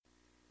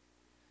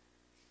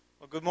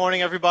Good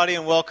morning, everybody,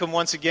 and welcome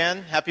once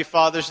again. Happy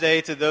Father's Day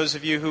to those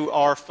of you who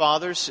are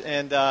fathers.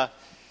 And go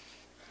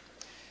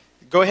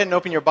ahead and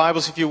open your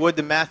Bibles, if you would,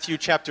 to Matthew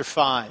chapter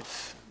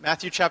 5.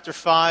 Matthew chapter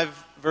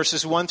 5,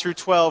 verses 1 through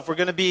 12. We're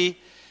going to be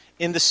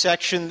in the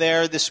section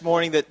there this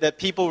morning that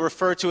people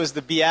refer to as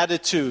the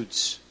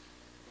Beatitudes.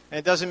 And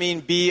it doesn't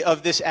mean be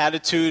of this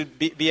attitude.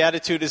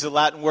 Beatitude is a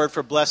Latin word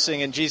for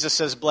blessing, and Jesus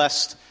says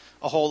blessed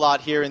a whole lot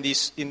here in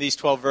these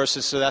 12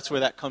 verses, so that's where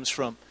that comes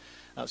from.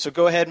 So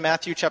go ahead,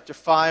 Matthew chapter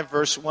 5,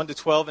 verse 1 to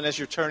 12, and as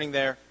you're turning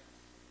there,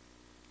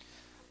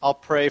 I'll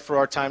pray for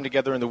our time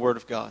together in the Word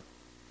of God.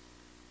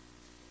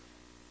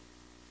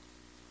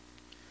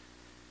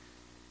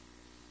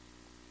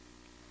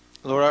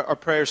 Lord, our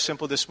prayer is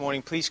simple this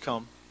morning. Please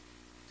come.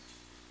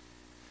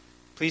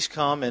 Please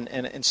come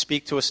and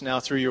speak to us now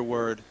through your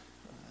Word,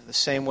 the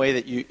same way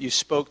that you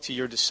spoke to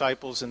your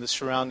disciples and the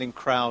surrounding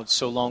crowd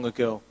so long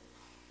ago.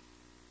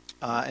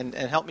 And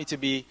help me to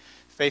be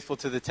faithful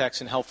to the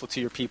text and helpful to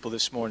your people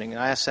this morning.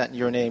 And I ask that in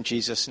your name,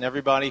 Jesus. And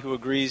everybody who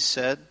agrees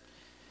said,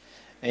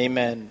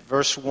 Amen.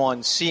 Verse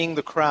 1, seeing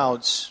the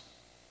crowds,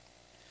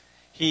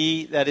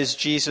 he, that is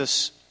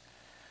Jesus,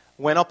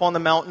 went up on the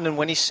mountain, and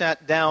when he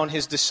sat down,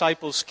 his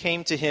disciples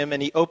came to him,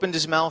 and he opened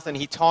his mouth and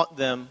he taught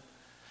them.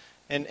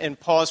 And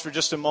pause for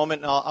just a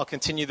moment, and I'll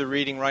continue the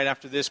reading right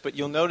after this. But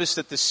you'll notice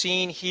that the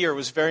scene here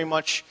was very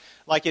much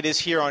like it is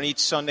here on each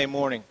Sunday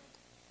morning.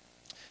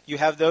 You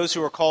have those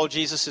who are called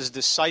Jesus'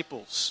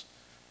 disciples.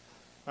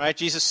 All right,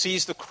 Jesus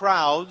sees the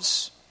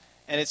crowds,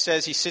 and it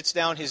says he sits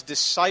down, his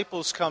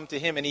disciples come to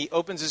him, and he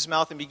opens his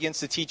mouth and begins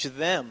to teach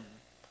them.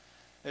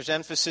 There's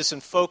emphasis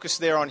and focus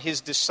there on his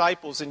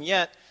disciples, and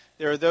yet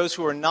there are those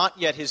who are not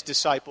yet his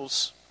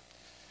disciples,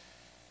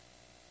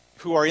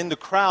 who are in the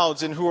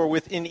crowds and who are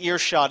within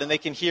earshot, and they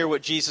can hear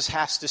what Jesus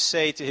has to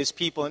say to his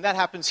people. And that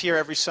happens here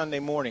every Sunday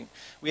morning.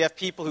 We have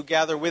people who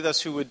gather with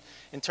us who would,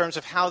 in terms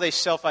of how they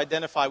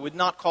self-identify, would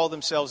not call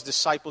themselves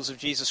disciples of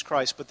Jesus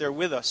Christ, but they're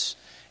with us.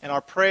 And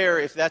our prayer,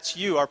 if that's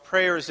you, our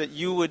prayer is that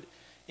you would,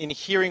 in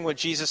hearing what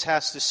Jesus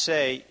has to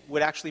say,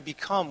 would actually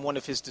become one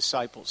of his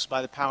disciples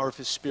by the power of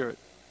his Spirit.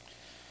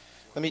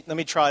 Let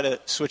me try to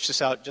switch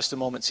this out just a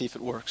moment, see if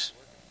it works.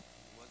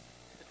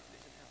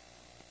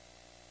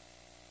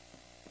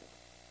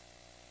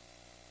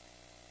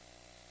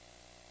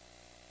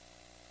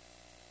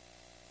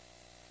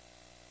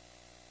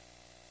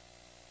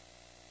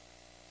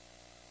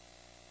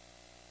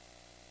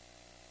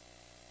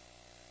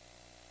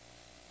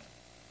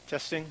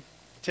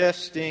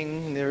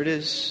 Testing, there it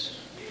is.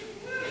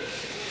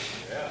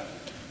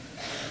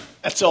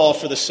 That's all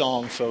for the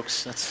song,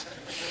 folks.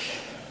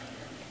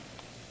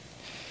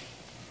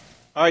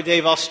 All right,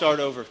 Dave, I'll start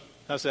over.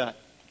 How's that?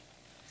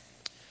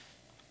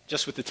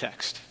 Just with the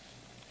text.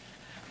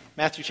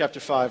 Matthew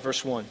chapter 5,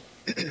 verse 1.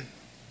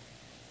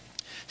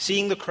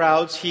 Seeing the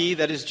crowds, he,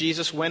 that is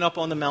Jesus, went up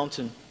on the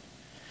mountain.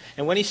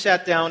 And when he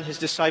sat down, his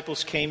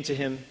disciples came to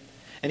him.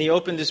 And he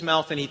opened his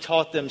mouth and he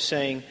taught them,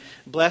 saying,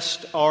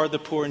 Blessed are the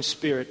poor in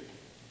spirit,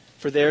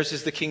 for theirs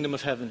is the kingdom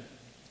of heaven.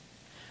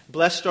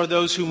 Blessed are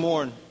those who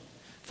mourn,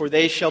 for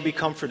they shall be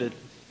comforted.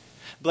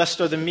 Blessed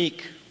are the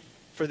meek,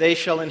 for they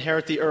shall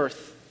inherit the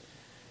earth.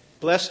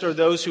 Blessed are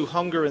those who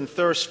hunger and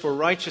thirst for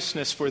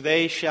righteousness, for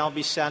they shall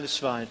be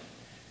satisfied.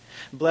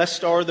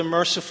 Blessed are the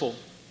merciful,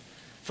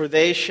 for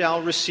they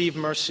shall receive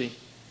mercy.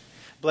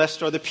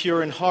 Blessed are the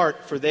pure in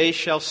heart, for they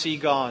shall see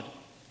God.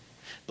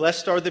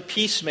 Blessed are the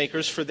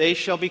peacemakers, for they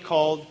shall be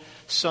called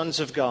sons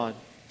of God.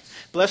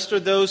 Blessed are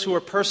those who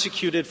are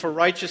persecuted for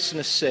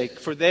righteousness' sake,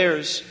 for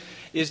theirs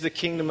is the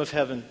kingdom of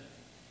heaven.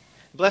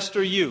 Blessed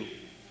are you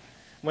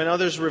when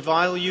others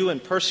revile you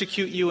and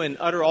persecute you and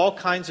utter all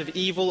kinds of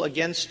evil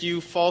against you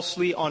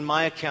falsely on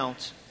my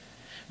account.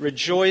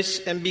 Rejoice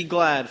and be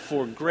glad,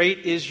 for great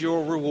is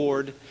your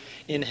reward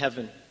in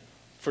heaven.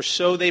 For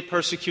so they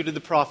persecuted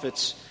the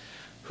prophets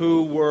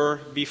who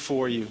were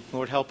before you.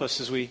 Lord, help us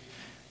as we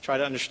try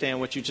to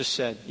understand what you just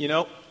said. You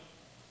know,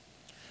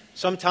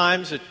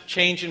 sometimes a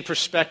change in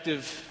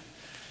perspective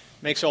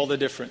makes all the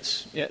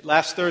difference.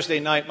 Last Thursday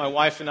night, my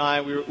wife and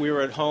I, we were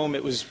at home.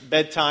 It was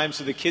bedtime,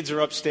 so the kids are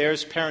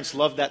upstairs. Parents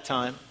love that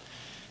time.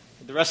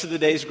 The rest of the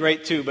day is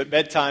great too, but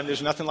bedtime,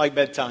 there's nothing like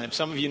bedtime.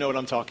 Some of you know what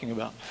I'm talking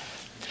about.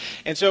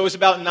 And so it was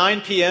about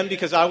 9 p.m.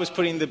 because I was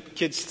putting the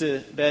kids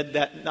to bed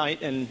that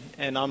night, and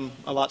I'm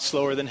a lot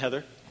slower than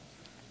Heather.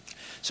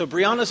 So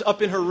Brianna's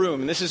up in her room,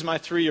 and this is my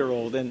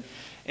 3-year-old, and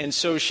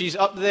so she's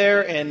up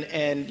there,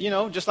 and you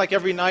know, just like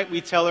every night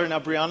we tell her, now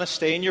Brianna,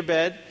 stay in your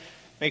bed,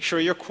 make sure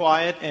you're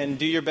quiet, and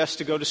do your best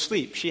to go to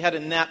sleep. She had a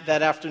nap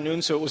that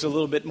afternoon, so it was a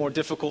little bit more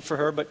difficult for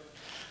her,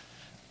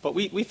 but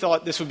we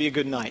thought this would be a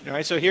good night. All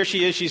right, so here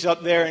she is, she's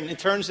up there, and it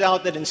turns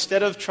out that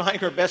instead of trying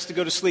her best to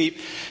go to sleep,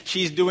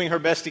 she's doing her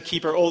best to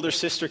keep her older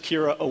sister,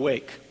 Kira,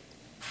 awake.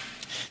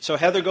 So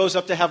Heather goes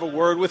up to have a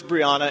word with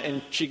Brianna,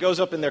 and she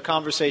goes up and their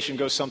conversation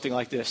goes something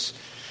like this.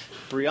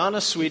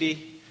 Brianna,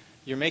 sweetie,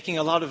 you're making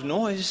a lot of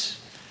noise.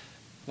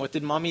 What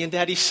did Mommy and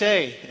Daddy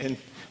say? And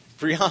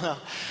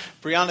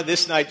Brianna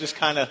this night just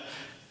kind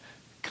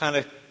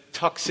of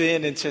tucks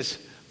in and says,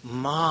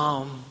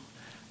 Mom,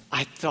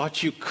 I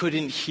thought you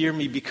couldn't hear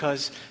me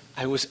because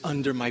I was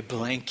under my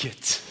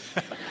blanket.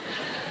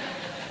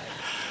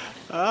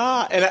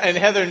 And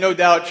Heather, no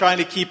doubt, trying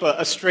to keep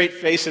a straight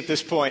face at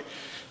this point,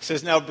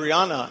 says, now,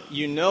 Brianna,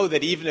 you know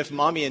that even if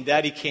Mommy and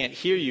Daddy can't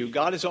hear you,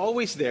 God is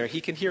always there.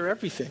 He can hear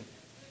everything.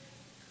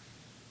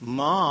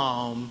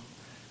 Mom,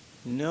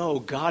 no,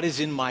 God is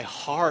in my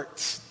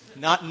heart,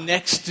 not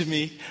next to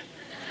me.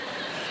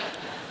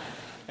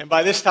 And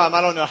by this time,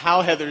 I don't know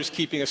how Heather's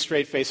keeping a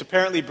straight face.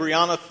 Apparently,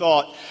 Brianna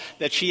thought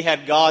that she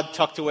had God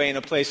tucked away in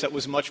a place that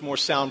was much more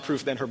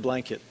soundproof than her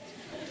blanket.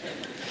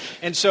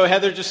 And so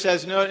Heather just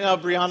says, no,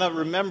 Brianna,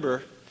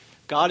 remember,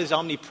 God is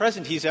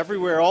omnipresent. He's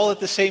everywhere all at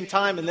the same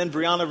time. And then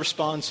Brianna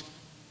responds,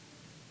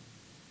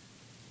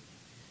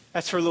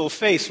 that's her little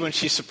face when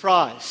she's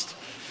surprised.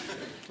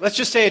 Let's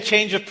just say a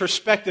change of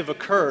perspective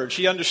occurred.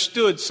 She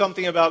understood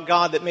something about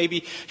God that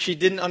maybe she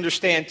didn't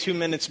understand 2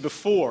 minutes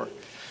before.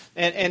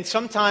 And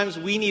sometimes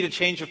we need a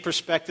change of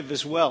perspective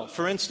as well.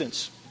 For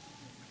instance,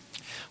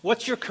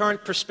 what's your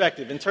current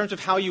perspective in terms of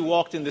how you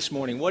walked in this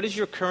morning? What is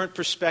your current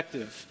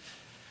perspective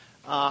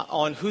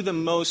on who the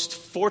most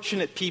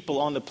fortunate people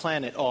on the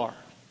planet are?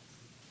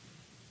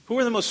 Who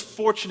are the most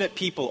fortunate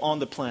people on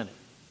the planet?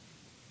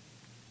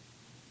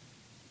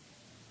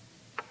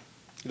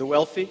 The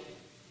wealthy,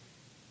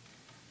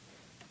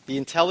 the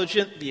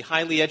intelligent, the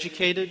highly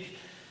educated,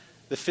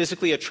 the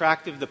physically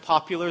attractive, the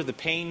popular, the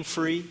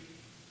pain-free.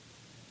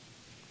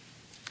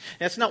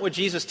 That's not what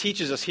Jesus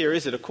teaches us here,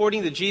 is it?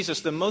 According to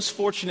Jesus, the most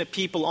fortunate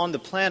people on the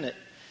planet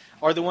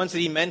are the ones that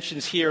he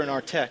mentions here in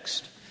our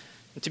text.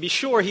 And to be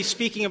sure, he's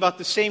speaking about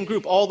the same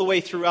group all the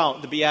way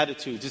throughout the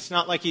Beatitudes. It's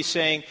not like he's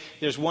saying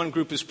there's one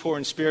group who's poor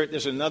in spirit,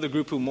 there's another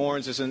group who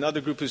mourns, there's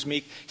another group who's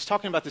meek. He's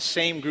talking about the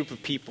same group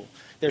of people.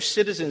 They're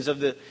citizens of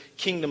the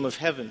kingdom of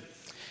heaven.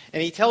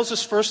 And he tells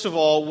us, first of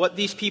all, what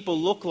these people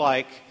look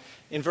like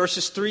in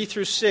verses 3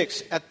 through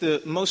 6 at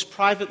the most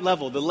private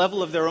level, the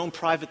level of their own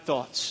private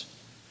thoughts.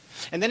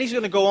 And then he's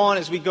going to go on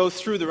as we go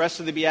through the rest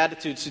of the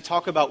Beatitudes to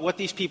talk about what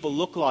these people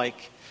look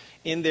like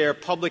in their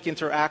public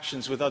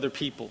interactions with other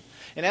people.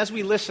 And as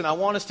we listen, I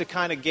want us to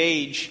kind of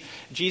gauge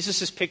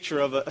Jesus' picture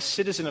of a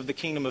citizen of the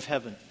kingdom of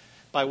heaven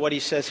by what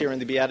he says here in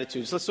the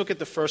Beatitudes. Let's look at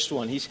the first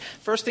one.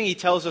 First thing he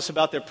tells us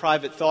about their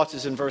private thoughts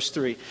is in verse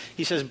 3.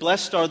 He says,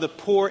 blessed are the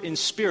poor in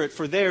spirit,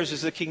 for theirs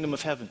is the kingdom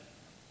of heaven.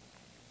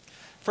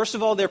 First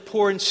of all, they're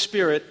poor in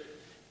spirit,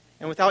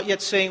 and without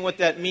yet saying what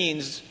that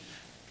means,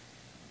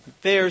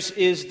 theirs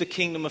is the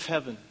kingdom of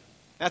heaven.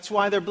 That's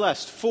why they're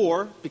blessed.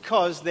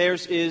 Because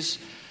theirs is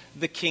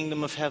the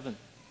kingdom of heaven.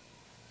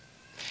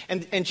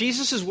 And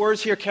Jesus'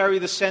 words here carry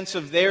the sense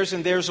of theirs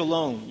and theirs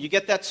alone. You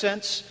get that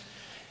sense?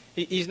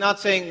 He's not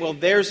saying, well,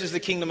 theirs is the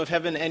kingdom of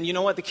heaven, and you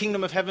know what? The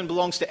kingdom of heaven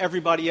belongs to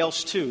everybody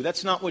else too.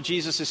 That's not what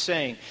Jesus is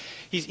saying.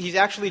 He's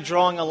actually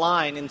drawing a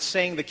line and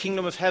saying the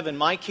kingdom of heaven,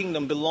 my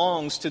kingdom,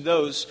 belongs to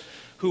those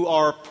who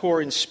are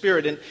poor in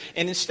spirit.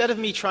 And instead of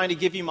me trying to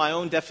give you my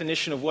own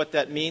definition of what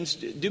that means,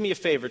 do me a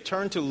favor.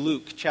 Turn to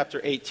Luke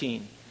chapter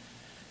 18.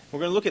 We're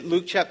going to look at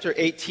Luke chapter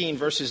 18,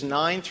 verses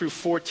 9 through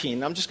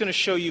 14. I'm just going to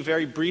show you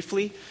very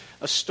briefly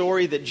a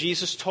story that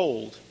Jesus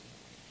told,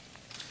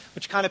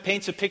 which kind of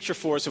paints a picture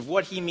for us of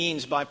what he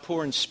means by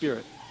poor in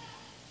spirit.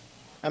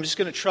 I'm just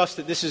going to trust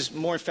that this is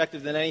more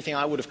effective than anything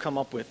I would have come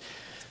up with.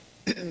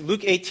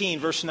 Luke 18,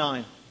 verse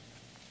 9.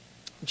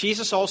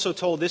 Jesus also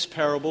told this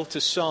parable to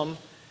some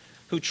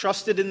who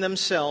trusted in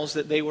themselves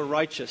that they were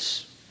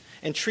righteous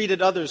and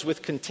treated others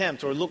with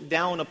contempt or looked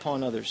down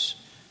upon others.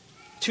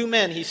 2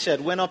 men, he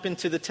said, went up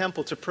into the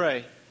temple to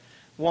pray.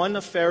 One a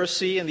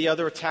Pharisee and the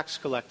other a tax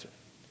collector.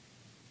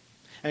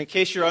 And in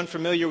case you're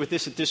unfamiliar with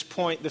this at this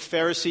point, the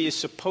Pharisee is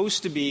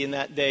supposed to be in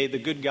that day the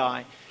good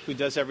guy who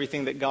does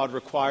everything that God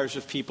requires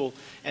of people.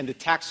 And the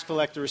tax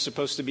collector is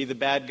supposed to be the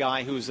bad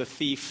guy who is a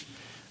thief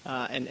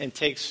and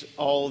takes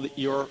all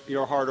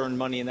your hard-earned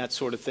money and that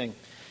sort of thing.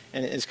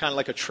 And it's kind of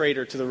like a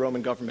traitor to the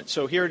Roman government.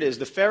 So here it is.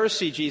 The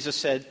Pharisee, Jesus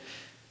said,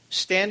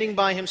 standing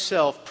by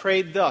himself,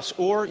 prayed thus,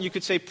 or you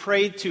could say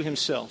prayed to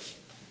himself.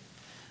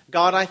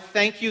 God, I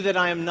thank you that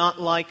I am not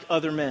like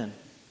other men,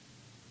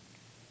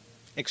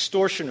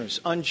 extortioners,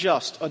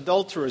 unjust,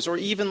 adulterers, or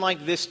even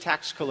like this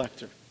tax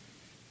collector.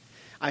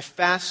 I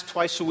fast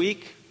twice a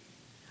week.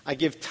 I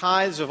give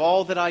tithes of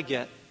all that I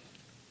get.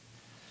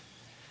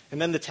 And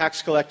then the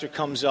tax collector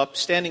comes up,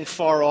 standing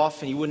far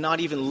off, and he would not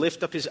even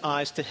lift up his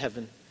eyes to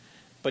heaven.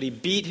 But he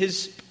beat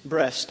his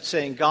breast,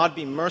 saying, God,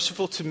 be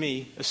merciful to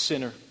me, a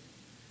sinner.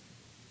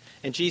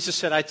 And Jesus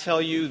said, I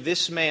tell you,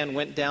 this man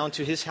went down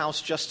to his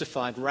house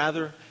justified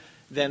rather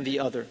than the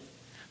other.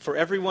 For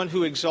everyone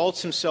who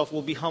exalts himself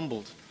will be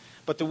humbled,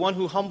 but the one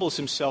who humbles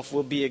himself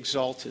will be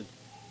exalted.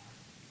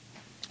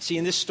 See,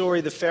 in this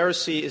story, the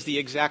Pharisee is the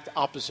exact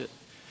opposite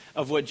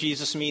of what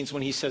Jesus means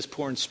when he says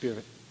poor in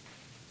spirit.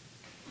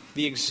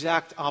 The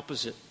exact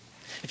opposite.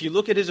 If you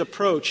look at his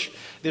approach,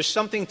 there's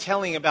something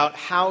telling about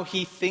how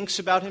he thinks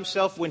about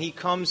himself when he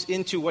comes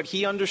into what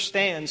he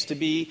understands to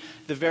be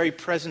the very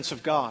presence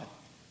of God.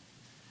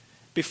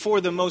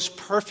 Before the most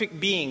perfect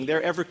being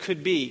there ever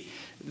could be,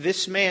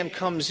 this man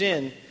comes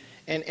in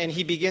And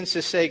he begins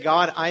to say,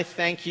 God, I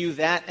thank you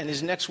that, and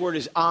his next word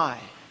is I.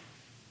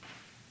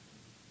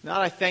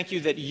 Not I thank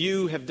you that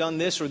you have done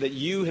this or that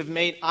you have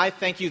made, I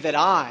thank you that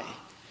I.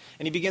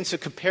 And he begins to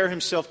compare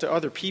himself to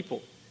other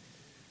people.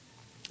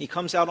 He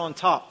comes out on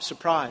top,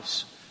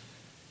 surprise.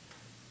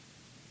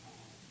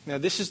 Now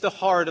this is the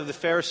heart of the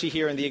Pharisee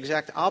here and the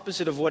exact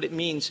opposite of what it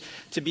means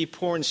to be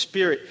poor in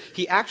spirit.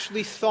 He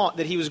actually thought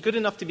that he was good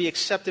enough to be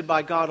accepted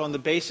by God on the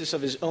basis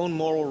of his own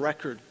moral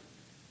record.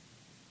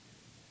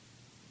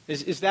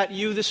 Is that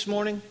you this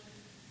morning?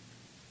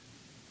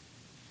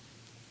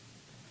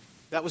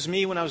 That was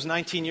me when I was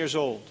 19 years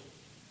old.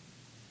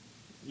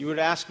 You would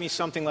ask me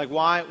something like,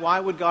 why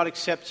would God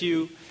accept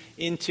you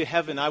into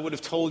heaven? I would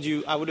have told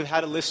you, I would have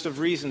had a list of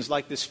reasons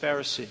like this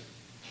Pharisee.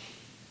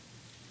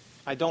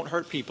 I don't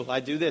hurt people. I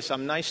do this.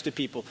 I'm nice to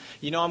people.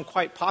 You know, I'm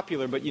quite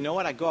popular, but you know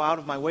what? I go out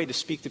of my way to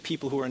speak to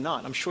people who are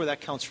not. I'm sure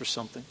that counts for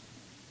something.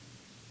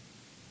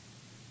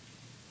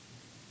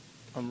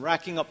 I'm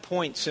racking up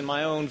points in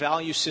my own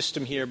value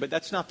system here, but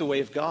that's not the way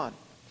of God.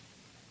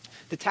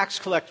 The tax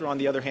collector, on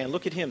the other hand,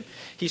 look at him.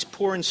 He's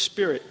poor in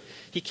spirit.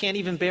 He can't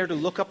even bear to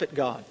look up at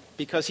God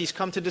because he's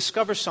come to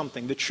discover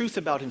something, the truth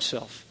about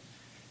himself.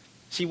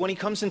 See, when he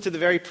comes into the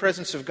very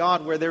presence of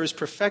God where there is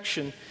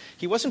perfection,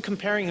 he wasn't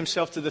comparing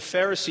himself to the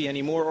Pharisee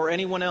anymore or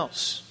anyone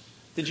else.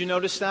 Did you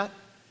notice that?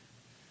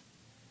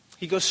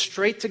 He goes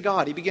straight to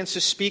God. He begins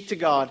to speak to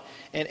God,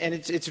 and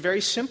it's very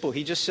simple.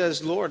 He just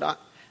says, Lord,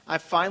 I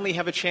finally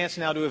have a chance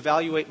now to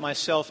evaluate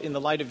myself in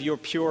the light of your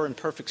pure and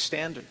perfect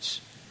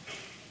standards.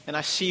 And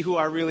I see who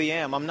I really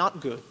am. I'm not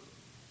good.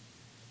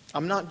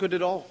 I'm not good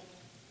at all.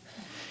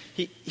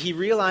 He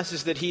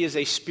realizes that he is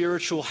a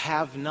spiritual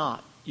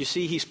have-not. You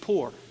see, he's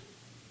poor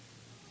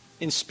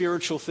in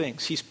spiritual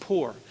things. He's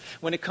poor.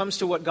 When it comes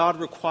to what God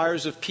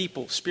requires of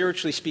people,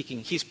 spiritually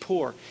speaking, he's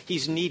poor.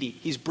 He's needy.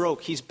 He's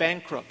broke. He's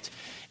bankrupt.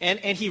 And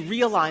he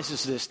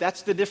realizes this.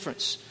 That's the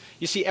difference.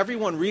 You see,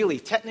 everyone really,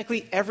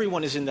 technically,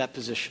 everyone is in that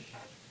position,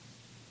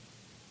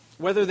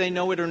 whether they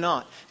know it or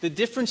not. The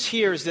difference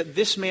here is that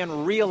this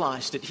man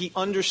realized it. He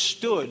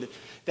understood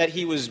that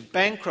he was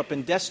bankrupt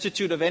and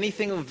destitute of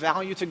anything of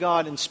value to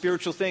God and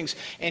spiritual things.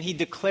 And he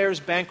declares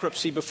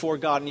bankruptcy before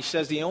God. And he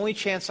says, the only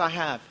chance I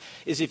have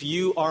is if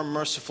you are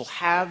merciful.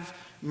 Have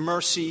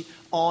mercy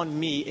on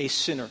me, a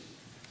sinner,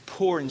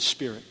 poor in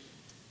spirit.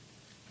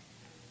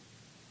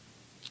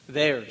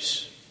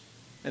 Theirs,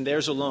 and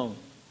theirs alone,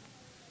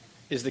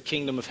 is the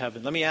kingdom of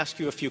heaven. Let me ask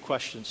you a few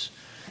questions.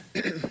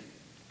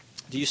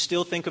 Do you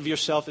still think of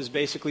yourself as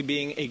basically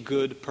being a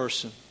good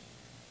person?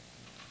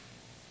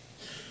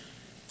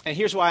 And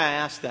here's why I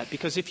ask that.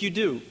 Because if you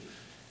do,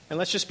 and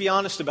let's just be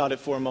honest about it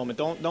for a moment.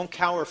 Don't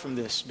cower from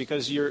this,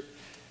 because a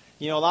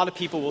lot of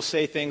people will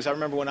say things. I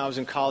remember when I was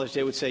in college,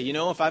 they would say,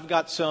 if I've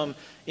got some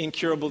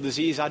incurable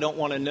disease, I don't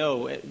want to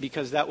know,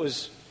 because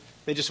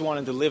they just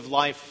wanted to live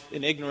life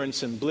in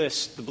ignorance and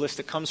bliss, the bliss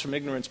that comes from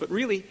ignorance. But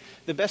really,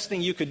 the best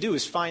thing you could do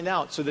is find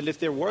out, so that if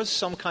there was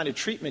some kind of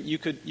treatment, you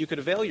could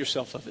avail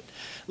yourself of it.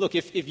 Look,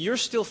 if you're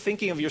still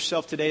thinking of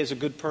yourself today as a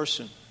good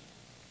person,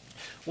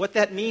 what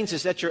that means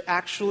is that you're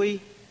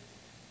actually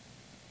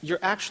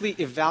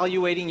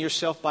evaluating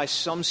yourself by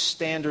some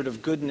standard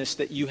of goodness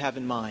that you have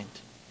in mind.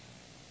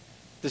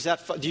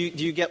 Do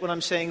you get what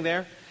I'm saying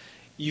there?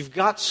 You've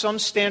got some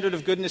standard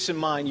of goodness in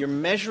mind. You're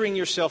measuring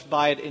yourself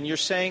by it, and you're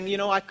saying,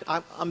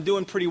 I'm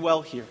doing pretty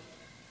well here.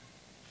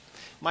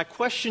 My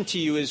question to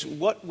you is,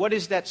 what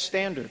is that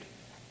standard?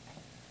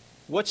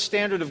 What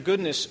standard of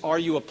goodness are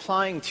you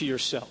applying to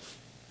yourself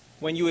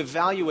when you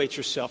evaluate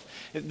yourself?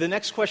 The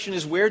next question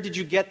is, where did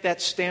you get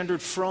that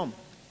standard from?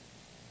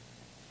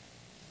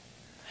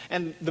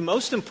 And the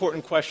most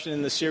important question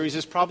in the series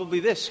is probably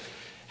this: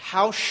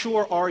 how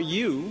sure are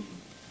you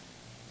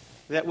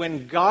that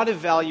when God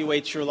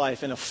evaluates your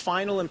life in a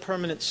final and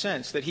permanent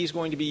sense, that He's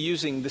going to be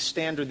using the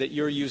standard that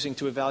you're using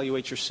to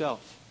evaluate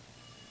yourself?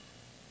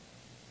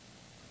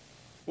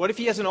 What if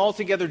He has an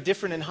altogether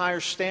different and higher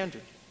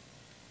standard?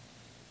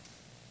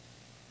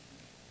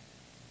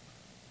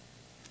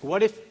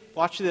 What if,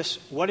 watch this,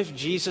 what if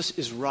Jesus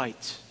is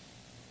right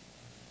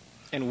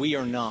and we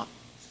are not?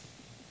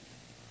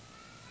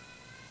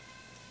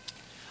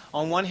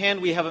 On one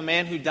hand, we have a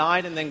man who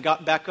died and then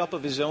got back up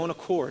of his own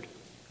accord,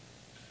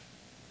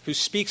 who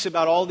speaks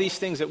about all these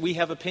things that we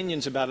have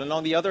opinions about. And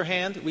on the other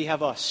hand, we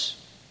have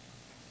us.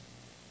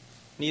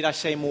 Need I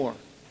say more?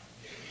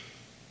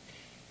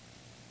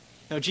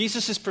 Now,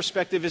 Jesus'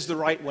 perspective is the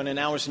right one, and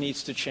ours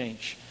needs to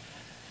change.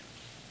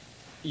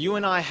 You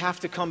and I have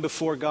to come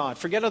before God.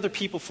 Forget other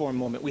people for a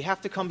moment. We have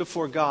to come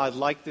before God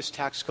like this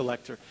tax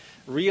collector.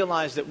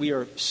 Realize that we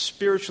are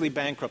spiritually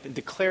bankrupt and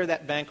declare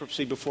that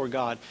bankruptcy before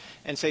God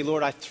and say,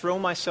 Lord, I throw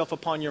myself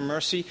upon your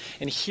mercy,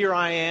 and here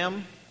I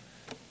am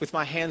with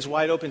my hands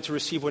wide open to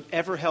receive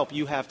whatever help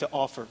you have to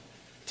offer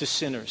to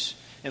sinners.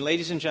 And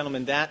ladies and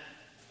gentlemen, that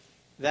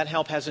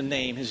help has a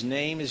name. His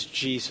name is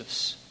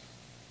Jesus.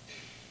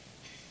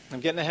 I'm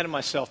getting ahead of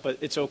myself, but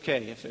it's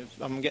okay if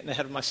I'm getting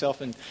ahead of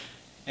myself and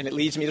it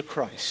leads me to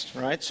Christ,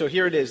 right? So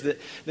here it is.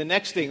 The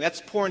next thing,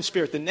 that's poor in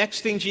spirit. The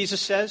next thing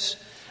Jesus says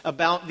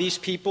about these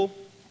people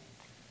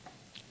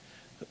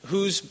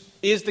Whose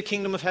is the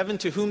kingdom of heaven?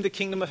 To whom the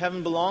kingdom of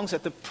heaven belongs?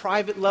 At the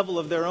private level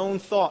of their own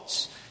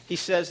thoughts, he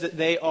says that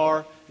they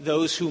are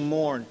those who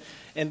mourn.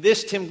 And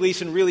this, Tim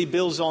Gleason, really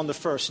builds on the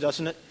first,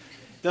 doesn't it?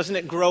 Doesn't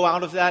it grow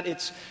out of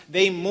that?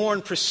 They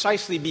mourn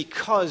precisely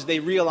because they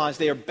realize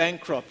they are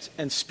bankrupt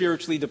and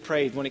spiritually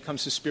depraved when it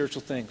comes to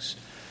spiritual things.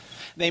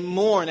 They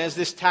mourn, as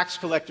this tax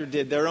collector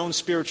did, their own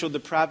spiritual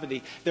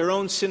depravity, their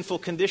own sinful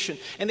condition.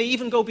 And they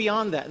even go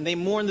beyond that, and they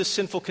mourn the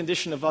sinful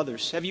condition of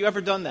others. Have you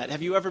ever done that?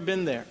 Have you ever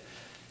been there?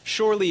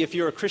 Surely, if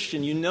you're a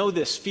Christian, you know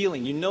this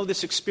feeling, you know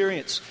this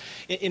experience.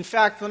 In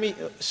fact,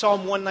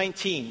 Psalm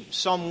 119.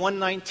 Psalm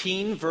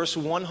 119, verse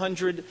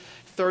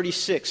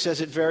 136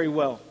 says it very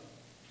well.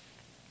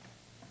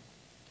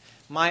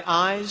 My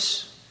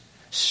eyes,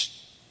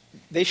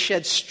 they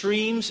shed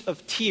streams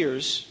of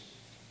tears.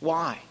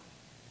 Why?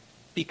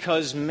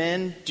 Because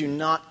men do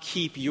not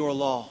keep your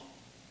law.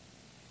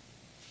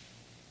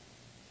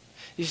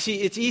 You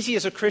see, it's easy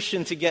as a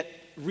Christian to get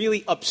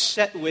really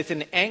upset with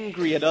and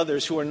angry at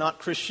others who are not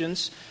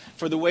Christians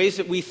for the ways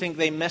that we think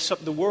they mess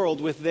up the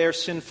world with their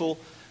sinful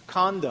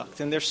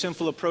conduct and their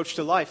sinful approach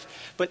to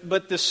life.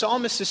 But the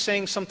psalmist is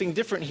saying something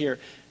different here.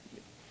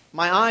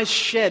 My eyes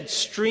shed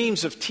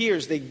streams of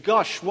tears. They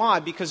gush.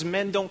 Why? Because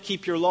men don't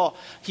keep your law.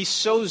 He's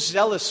so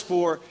zealous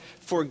for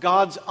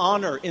God's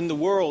honor in the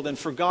world and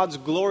for God's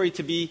glory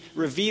to be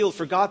revealed,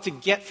 for God to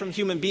get from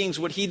human beings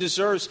what he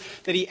deserves,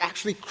 that he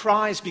actually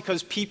cries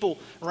because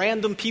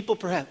random people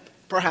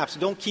perhaps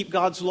don't keep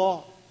God's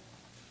law.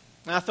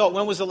 And I thought,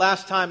 when was the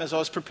last time as I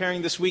was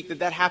preparing this week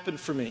that happened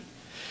for me?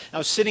 I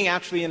was sitting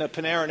actually in a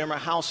Panera near my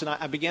house, and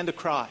I began to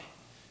cry.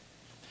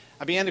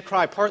 I began to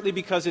cry partly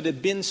because it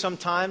had been some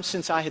time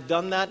since I had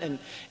done that,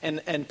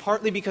 and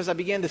partly because I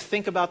began to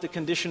think about the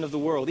condition of the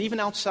world, even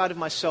outside of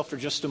myself for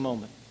just a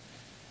moment.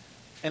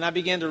 And I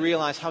began to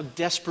realize how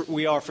desperate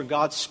we are for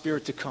God's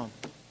Spirit to come.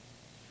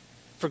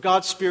 For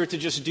God's Spirit to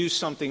just do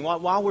something.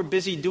 While we're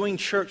busy doing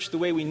church the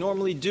way we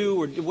normally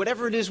do, or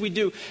whatever it is we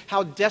do,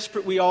 how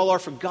desperate we all are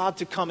for God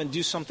to come and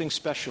do something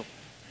special.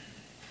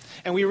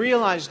 And we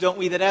realize, don't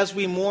we, that as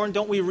we mourn,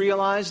 don't we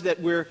realize that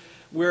we're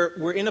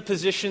in a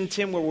position,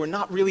 Tim, where we're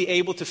not really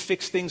able to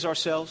fix things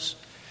ourselves?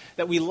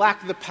 That we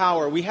lack the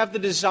power. We have the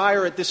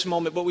desire at this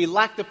moment, but we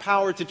lack the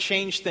power to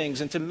change things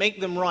and to make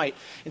them right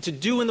and to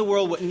do in the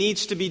world what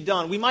needs to be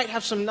done. We might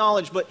have some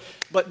knowledge, but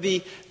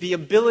the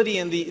ability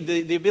and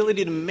the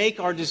ability to make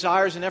our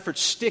desires and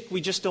efforts stick,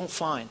 we just don't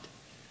find.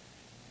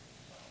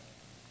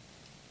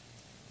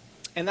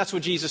 And that's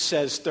what Jesus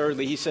says,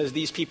 thirdly. He says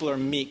these people are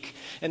meek.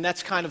 And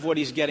that's kind of what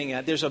he's getting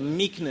at. There's a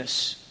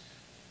meekness.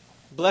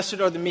 Blessed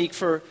are the meek,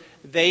 for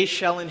they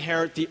shall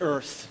inherit the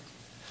earth.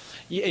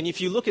 And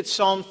if you look at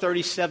Psalm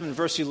 37,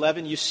 verse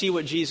 11, you see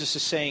what Jesus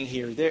is saying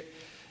here.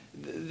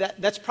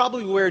 That's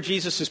probably where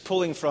Jesus is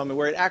pulling from, and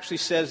where it actually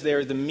says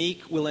there, the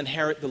meek will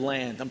inherit the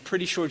land. I'm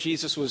pretty sure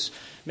Jesus was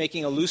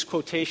making a loose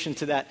quotation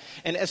to that.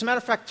 And as a matter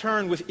of fact,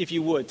 turn, if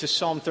you would, to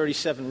Psalm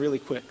 37 really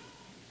quick.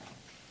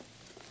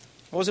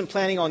 I wasn't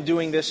planning on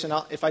doing this, and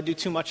if I do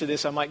too much of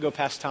this, I might go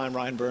past time,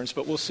 Ryan Burns,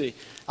 but we'll see.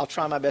 I'll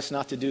try my best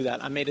not to do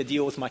that. I made a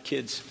deal with my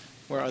kids.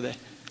 Where are they?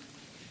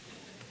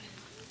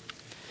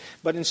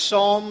 But in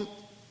Psalm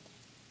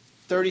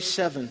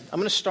 37, I'm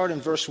going to start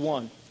in verse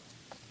 1.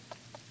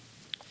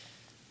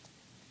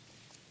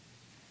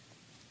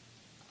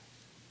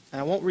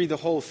 And I won't read the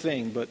whole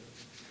thing, but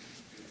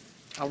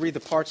I'll read the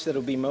parts that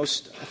will be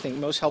most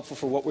helpful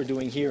for what we're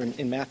doing here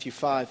in Matthew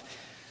 5.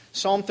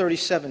 Psalm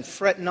 37,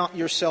 fret not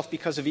yourself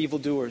because of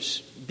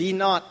evildoers. Be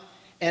not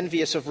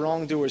envious of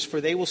wrongdoers,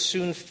 for they will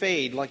soon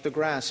fade like the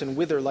grass and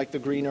wither like the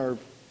green herb.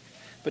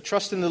 But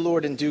trust in the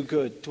Lord and do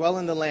good. Dwell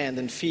in the land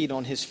and feed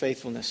on his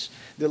faithfulness.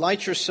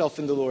 Delight yourself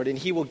in the Lord, and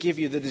he will give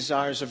you the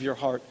desires of your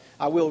heart.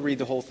 I will read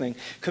the whole thing.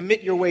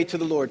 Commit your way to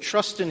the Lord.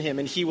 Trust in him,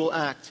 and he will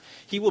act.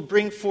 He will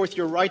bring forth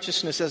your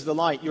righteousness as the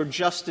light, your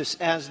justice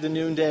as the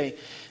noonday.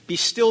 Be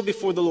still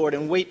before the Lord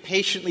and wait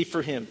patiently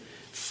for him.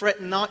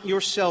 Fret not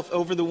yourself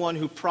over the one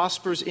who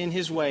prospers in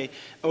his way,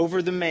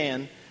 over the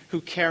man who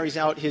carries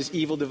out his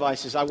evil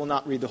devices. I will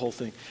not read the whole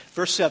thing.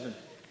 Verse 7.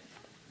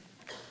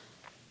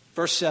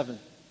 Verse 7.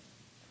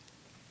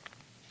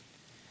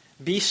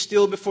 Be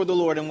still before the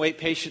Lord and wait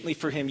patiently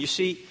for him. You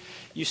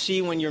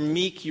see, when you're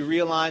meek, you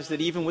realize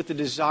that even with the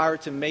desire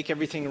to make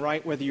everything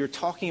right, whether you're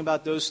talking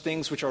about those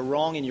things which are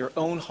wrong in your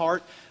own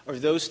heart or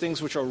those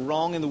things which are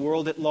wrong in the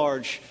world at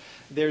large,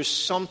 there's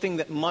something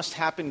that must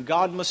happen.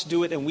 God must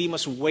do it, and we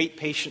must wait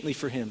patiently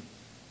for him.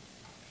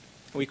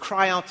 And we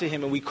cry out to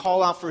him, and we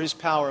call out for his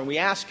power, and we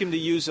ask him to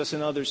use us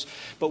and others,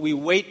 but we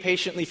wait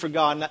patiently for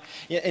God.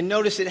 And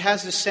notice it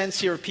has the sense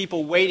here of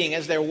people waiting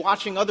as they're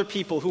watching other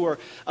people who are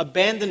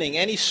abandoning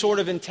any sort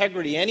of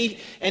integrity,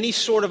 any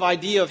sort of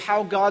idea of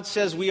how God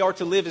says we are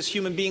to live as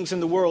human beings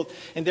in the world.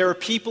 And there are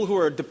people who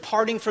are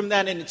departing from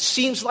that, and it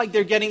seems like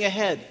they're getting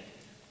ahead.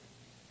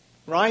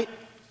 Right?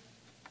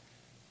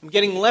 I'm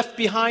getting left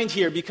behind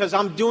here because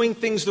I'm doing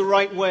things the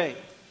right way.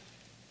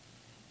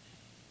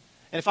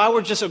 And if I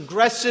were just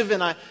aggressive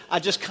and I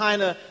just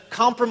kind of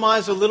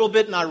compromised a little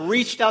bit and I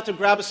reached out to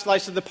grab a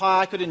slice of the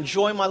pie, I could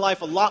enjoy my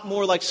life a lot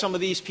more like some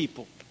of these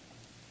people.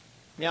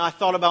 Yeah, I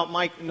thought about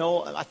Mike.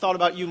 No, I thought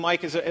about you,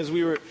 Mike, as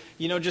we were,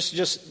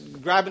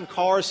 just grabbing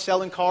cars,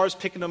 selling cars,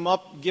 picking them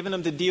up, giving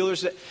them to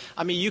dealers.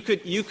 I mean, you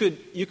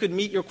could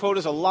meet your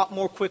quotas a lot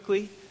more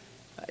quickly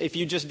if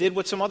you just did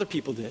what some other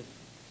people did.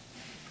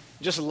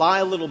 Just lie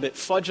a little bit,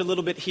 fudge a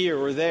little bit here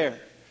or there,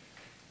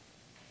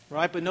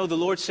 right? But no, the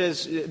Lord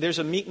says there's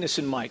a meekness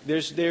in Mike.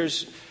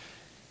 There's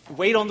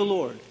wait on the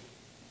Lord,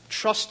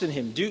 trust in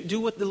Him, do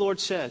what the Lord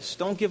says.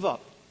 Don't give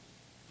up.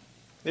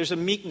 There's a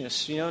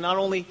meekness, Not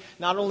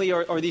only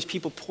are these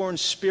people poor in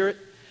spirit,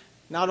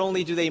 not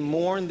only do they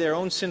mourn their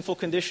own sinful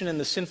condition and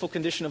the sinful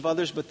condition of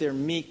others, but they're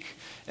meek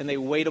and they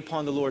wait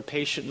upon the Lord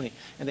patiently.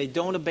 And they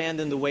don't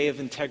abandon the way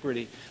of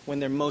integrity when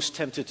they're most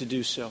tempted to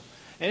do so.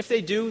 And if they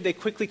do, they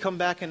quickly come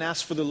back and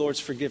ask for the Lord's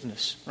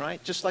forgiveness,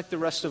 right? Just like the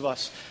rest of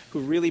us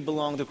who really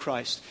belong to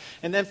Christ.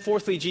 And then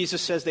fourthly,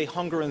 Jesus says they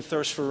hunger and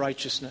thirst for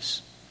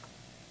righteousness.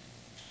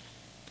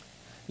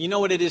 You know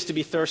what it is to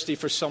be thirsty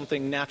for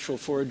something natural,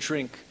 for a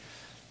drink.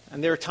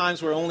 And there are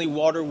times where only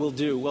water will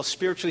do. Well,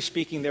 spiritually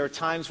speaking, there are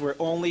times where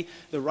only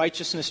the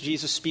righteousness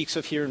Jesus speaks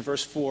of here in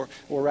verse 4,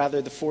 or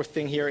rather the fourth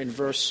thing here in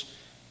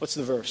what's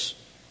the verse?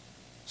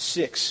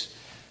 6.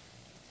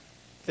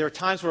 There are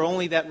times where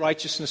only that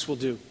righteousness will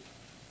do.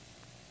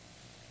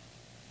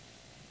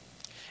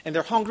 And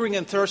they're hungering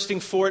and thirsting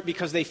for it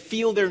because they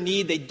feel their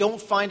need, they don't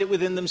find it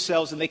within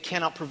themselves, and they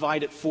cannot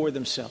provide it for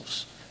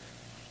themselves.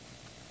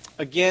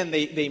 Again,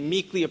 they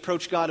meekly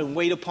approach God and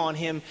wait upon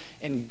Him,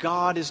 and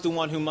God is the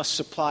one who must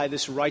supply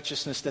this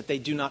righteousness that they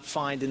do not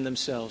find in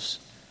themselves.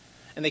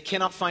 And they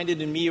cannot find it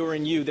in me or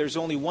in you. There's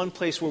only one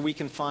place where we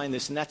can find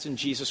this, and that's in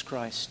Jesus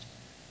Christ.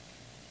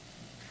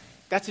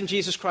 That's in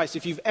Jesus Christ.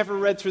 If you've ever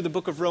read through the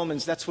book of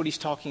Romans, that's what he's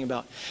talking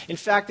about. In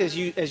fact, as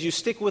you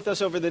stick with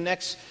us over the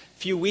next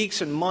few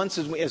weeks and months,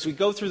 as we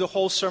go through the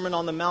whole Sermon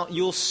on the Mount,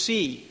 you'll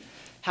see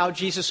how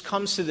Jesus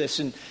comes to this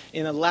in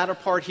the latter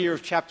part here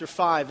of chapter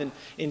 5. And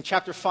in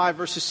chapter 5,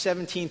 verses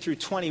 17 through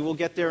 20, we'll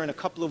get there in a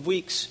couple of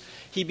weeks.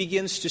 He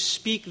begins to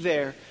speak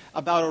there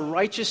about a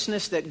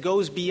righteousness that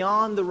goes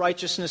beyond the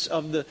righteousness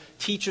of the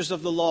teachers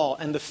of the law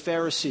and the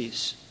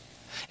Pharisees.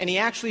 And he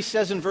actually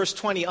says in verse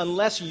 20,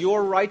 unless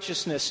your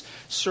righteousness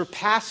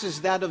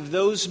surpasses that of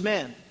those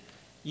men,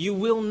 you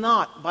will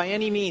not by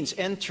any means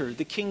enter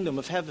the kingdom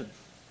of heaven.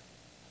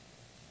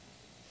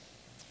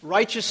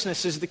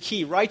 Righteousness is the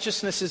key.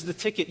 Righteousness is the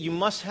ticket. You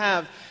must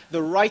have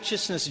the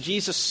righteousness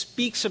Jesus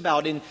speaks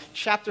about in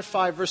chapter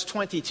 5, verse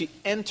 20, to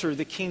enter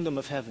the kingdom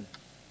of heaven.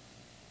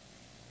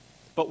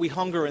 But we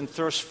hunger and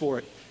thirst for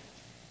it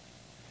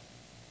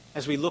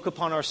as we look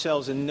upon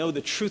ourselves and know the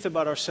truth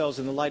about ourselves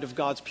in the light of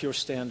God's pure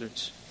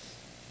standards.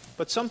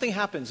 But something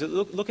happens.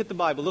 Look at the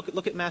Bible.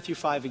 Look at Matthew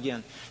 5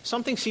 again.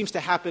 Something seems to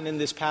happen in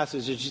this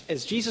passage.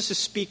 As Jesus is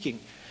speaking,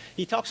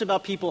 he talks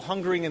about people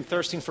hungering and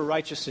thirsting for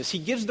righteousness. He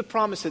gives the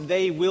promise that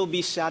they will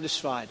be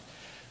satisfied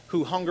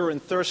who hunger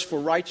and thirst for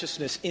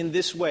righteousness in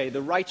this way,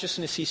 the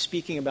righteousness he's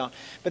speaking about.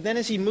 But then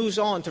as he moves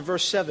on to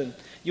verse 7,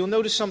 you'll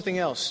notice something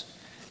else.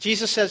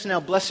 Jesus says now,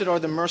 blessed are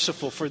the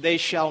merciful, for they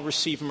shall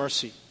receive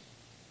mercy.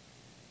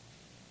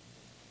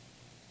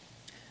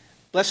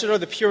 Blessed are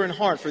the pure in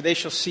heart, for they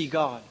shall see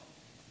God.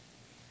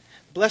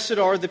 Blessed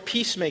are the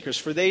peacemakers,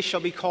 for they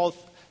shall be called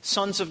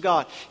sons of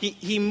God.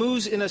 He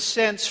moves in a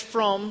sense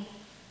from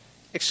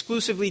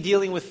exclusively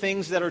dealing with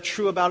things that are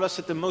true about us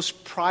at the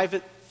most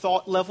private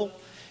thought level,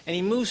 and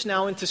he moves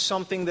now into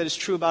something that is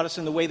true about us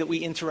in the way that we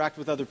interact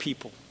with other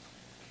people.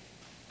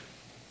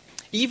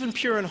 Even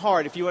pure in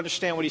heart, if you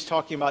understand what he's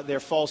talking about there,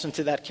 falls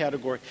into that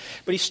category.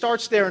 But he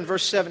starts there in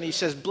verse 7, he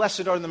says,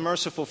 blessed are the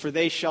merciful, for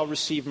they shall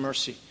receive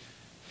mercy.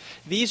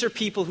 These are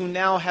people who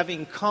now,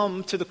 having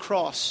come to the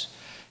cross,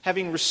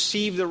 having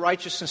received the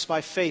righteousness by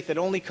faith that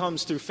only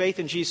comes through faith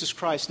in Jesus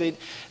Christ,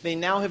 they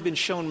now have been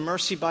shown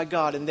mercy by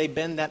God, and they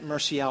bend that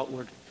mercy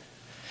outward.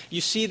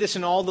 You see this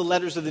in all the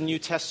letters of the New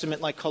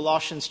Testament, like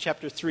Colossians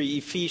chapter 3,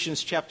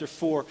 Ephesians chapter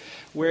 4,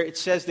 where it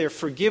says there,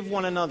 forgive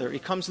one another.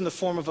 It comes in the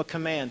form of a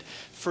command.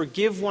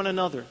 Forgive one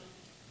another,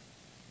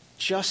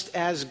 just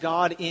as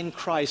God in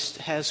Christ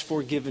has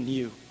forgiven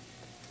you.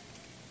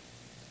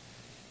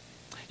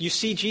 You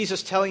see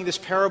Jesus telling this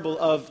parable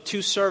of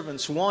two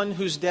servants, one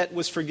whose debt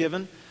was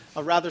forgiven,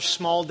 a rather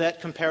small debt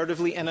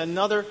comparatively, and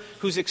another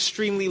whose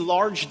extremely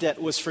large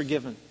debt was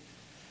forgiven.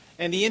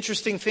 And the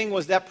interesting thing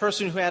was that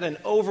person who had an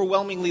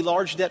overwhelmingly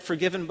large debt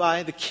forgiven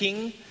by the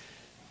king,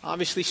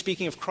 obviously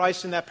speaking of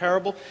Christ in that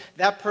parable,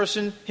 that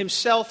person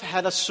himself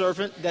had a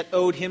servant that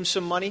owed him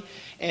some money.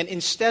 And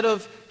instead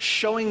of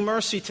showing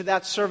mercy to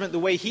that servant the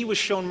way he was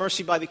shown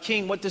mercy by the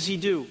king, what does he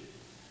do?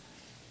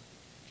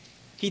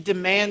 He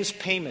demands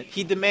payment.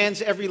 He demands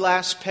every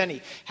last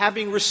penny.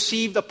 Having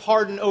received a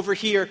pardon over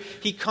here,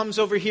 he comes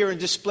over here and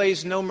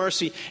displays no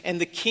mercy. And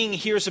the king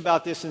hears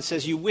about this and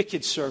says, you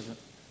wicked servant,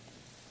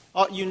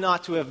 ought you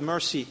not to have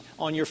mercy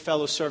on your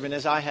fellow servant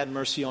as I had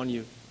mercy on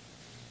you?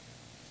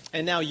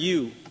 And now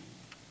you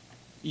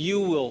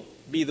will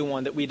be the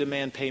one that we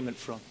demand payment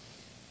from.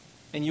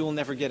 And you will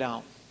never get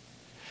out.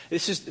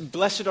 This is,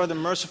 blessed are the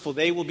merciful,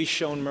 they will be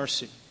shown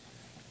mercy.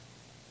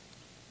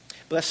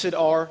 Blessed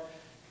are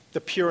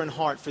the pure in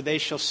heart, for they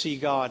shall see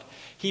God.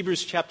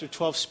 Hebrews chapter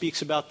 12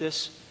 speaks about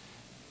this.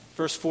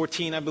 Verse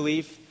 14, I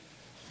believe.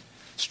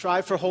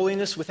 Strive for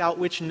holiness, without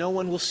which no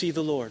one will see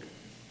the Lord.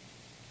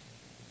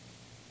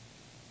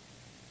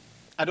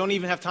 I don't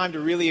even have time to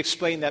really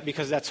explain that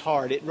because that's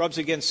hard. It rubs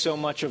against so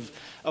much of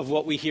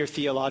what we hear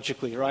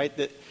theologically, right?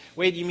 That,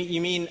 wait,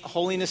 you mean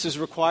holiness is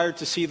required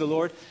to see the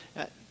Lord?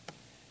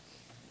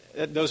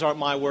 Those aren't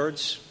my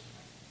words.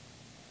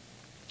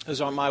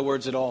 Those aren't my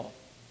words at all.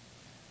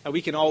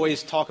 We can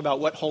always talk about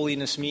what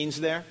holiness means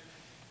there.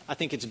 I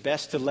think it's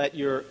best to let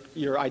your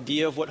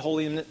idea of what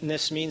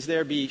holiness means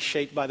there be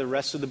shaped by the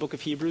rest of the book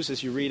of Hebrews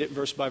as you read it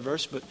verse by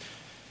verse.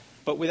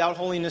 But without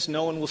holiness,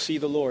 no one will see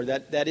the Lord.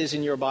 That is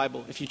in your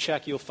Bible. If you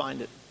check, you'll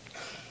find it.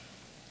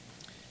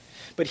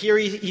 But here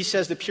he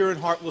says the pure in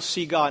heart will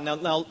see God.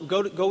 Now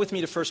go with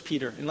me to 1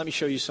 Peter and let me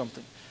show you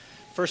something.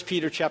 1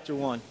 Peter chapter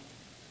 1.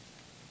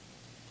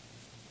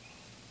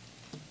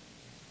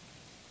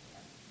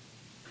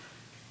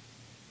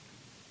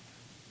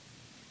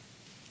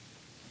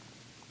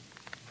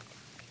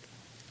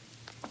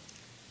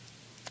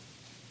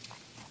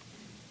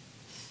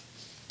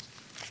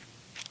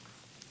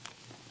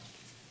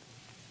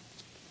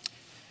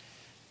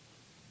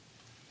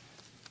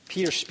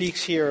 Peter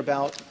speaks here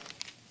about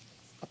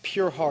a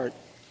pure heart.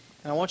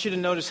 And I want you to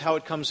notice how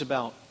it comes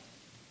about.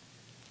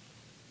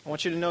 I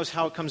want you to notice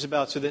how it comes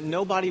about so that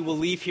nobody will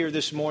leave here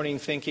this morning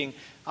thinking,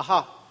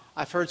 aha,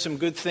 I've heard some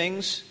good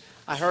things.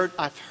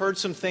 I've heard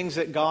some things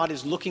that God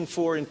is looking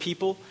for in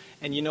people.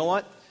 And you know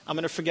what? I'm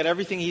going to forget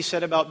everything he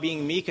said about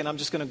being meek and I'm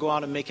just going to go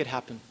out and make it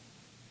happen.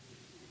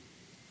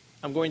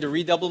 I'm going to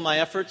redouble my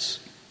efforts.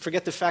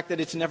 Forget the fact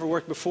that it's never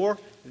worked before.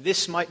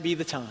 This might be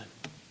the time.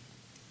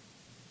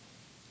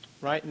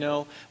 Right?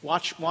 No.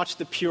 Watch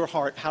the pure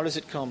heart. How does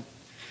it come?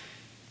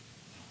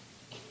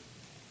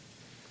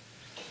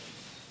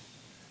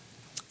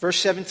 Verse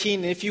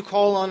 17, if you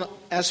call on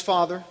as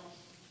Father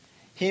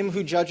him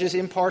who judges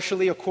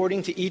impartially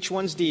according to each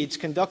one's deeds,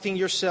 conducting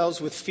yourselves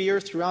with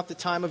fear throughout the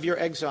time of your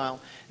exile,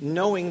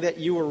 knowing that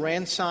you were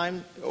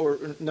ransomed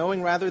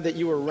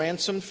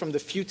from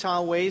the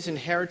futile ways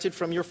inherited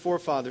from your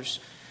forefathers,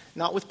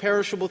 not with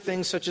perishable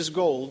things such as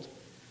gold,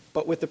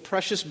 but with the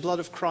precious blood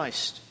of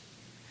Christ,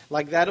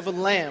 like that of a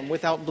lamb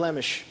without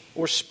blemish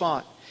or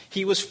spot.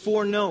 He was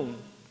foreknown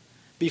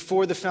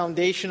before the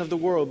foundation of the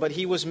world, but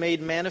he was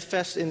made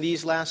manifest in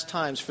these last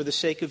times for the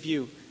sake of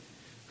you,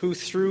 who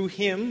through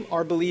him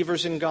are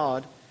believers in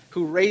God,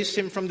 who raised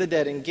him from the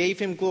dead and gave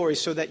him glory,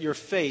 so that your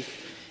faith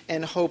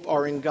and hope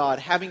are in God,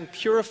 having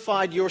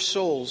purified your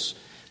souls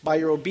by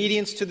your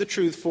obedience to the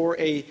truth for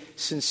a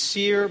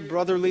sincere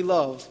brotherly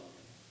love.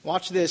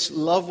 Watch this.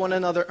 Love one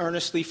another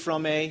earnestly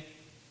from a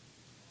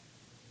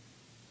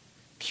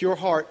pure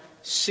heart,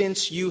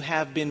 since you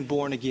have been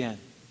born again.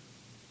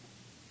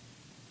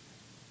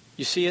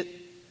 You see it?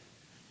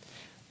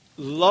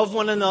 Love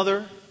one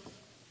another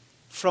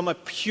from a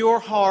pure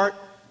heart,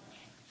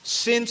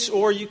 since,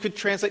 or you could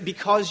translate,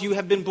 because you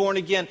have been born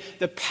again.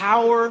 The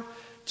power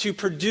to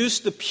produce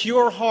the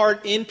pure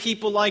heart in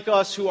people like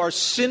us who are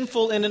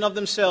sinful in and of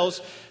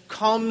themselves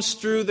comes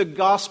through the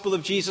gospel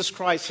of Jesus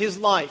Christ, his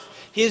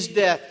life, his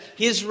death,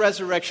 his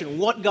resurrection,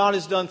 what God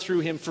has done through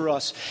him for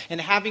us.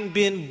 And having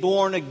been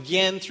born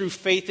again through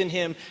faith in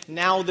him,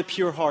 now the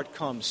pure heart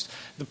comes.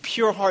 The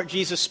pure heart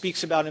Jesus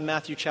speaks about in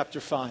Matthew chapter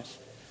 5.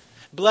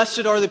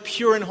 Blessed are the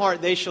pure in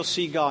heart, they shall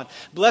see God.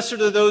 Blessed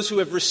are those who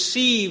have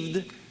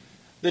received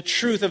the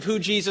truth of who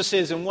Jesus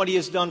is and what he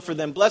has done for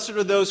them. Blessed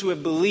are those who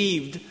have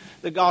believed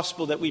the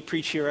gospel that we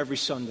preach here every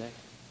Sunday.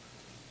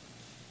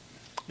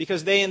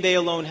 Because they and they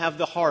alone have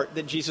the heart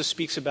that Jesus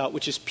speaks about,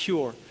 which is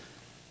pure.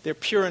 They're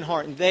pure in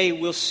heart, and they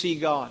will see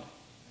God.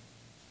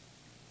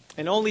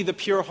 And only the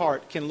pure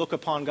heart can look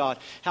upon God.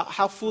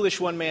 How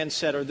foolish, one man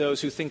said, are those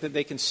who think that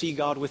they can see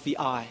God with the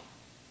eye,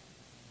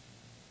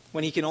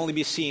 when he can only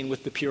be seen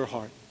with the pure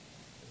heart.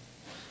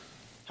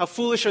 How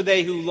foolish are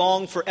they who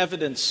long for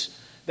evidence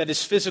that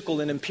is physical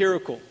and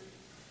empirical,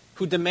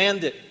 who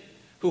demand it,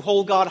 who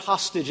hold God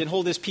hostage and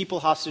hold his people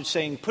hostage,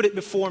 saying, put it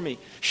before me,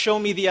 show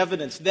me the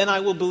evidence, then I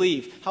will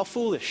believe. How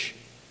foolish.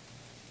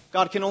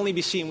 God can only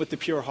be seen with the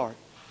pure heart.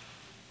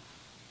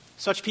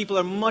 Such people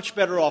are much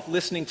better off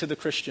listening to the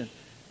Christian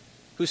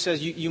who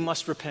says, you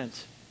must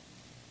repent.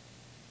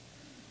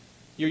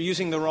 You're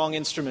using the wrong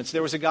instruments.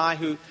 There was a guy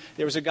who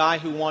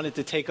wanted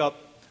to take up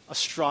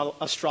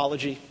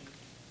astrology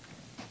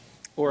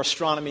or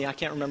astronomy. I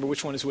can't remember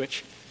which one is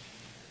which.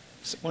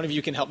 One of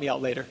you can help me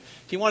out later.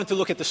 He wanted to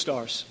look at the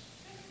stars.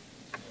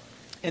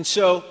 And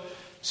so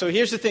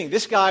here's the thing.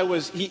 This guy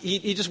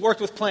he just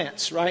worked with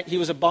plants, right? He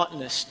was a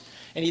botanist.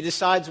 And he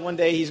decides one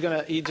day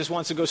he just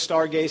wants to go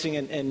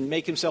stargazing and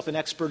make himself an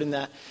expert in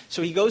that.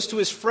 So he goes to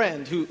his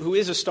friend who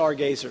is a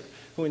stargazer,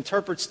 who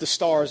interprets the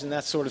stars and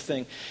that sort of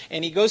thing.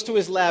 And he goes to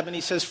his lab and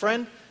he says,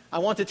 friend, I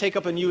want to take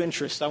up a new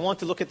interest. I want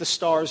to look at the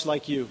stars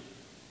like you.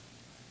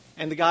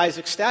 And the guy is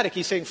ecstatic.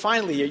 He's saying,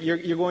 finally,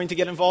 you're going to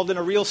get involved in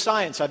a real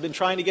science. I've been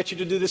trying to get you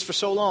to do this for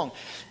so long.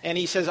 And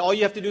he says, all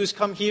you have to do is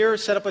come here,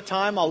 set up a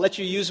time. I'll let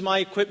you use my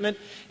equipment.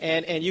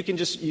 And you can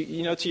just,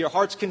 to your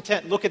heart's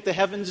content, look at the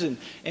heavens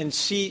and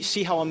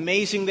see how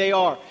amazing they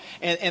are.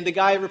 And the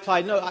guy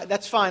replied, no,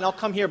 that's fine. I'll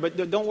come here.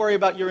 But don't worry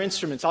about your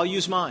instruments. I'll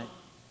use mine.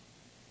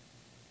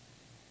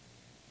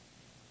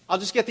 I'll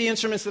just get the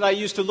instruments that I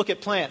use to look at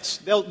plants.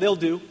 They'll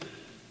do.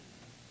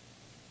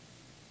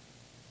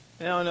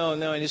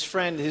 No. And his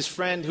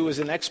friend who was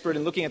an expert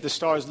in looking at the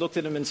stars looked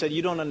at him and said,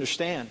 you don't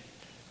understand.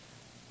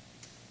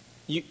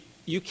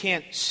 You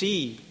can't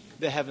see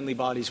the heavenly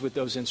bodies with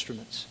those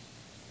instruments.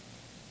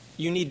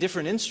 You need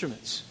different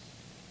instruments.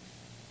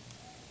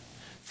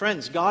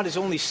 Friends, God is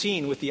only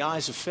seen with the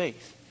eyes of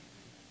faith.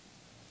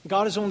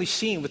 God is only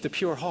seen with the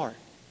pure heart.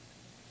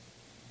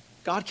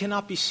 God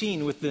cannot be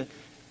seen with the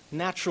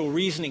natural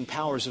reasoning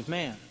powers of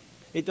man.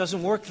 It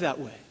doesn't work that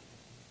way.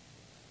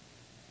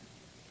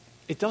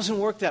 It doesn't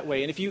work that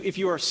way. And if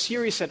you are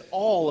serious at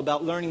all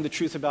about learning the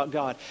truth about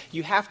God,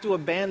 you have to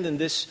abandon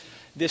this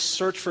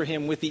search for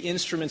Him with the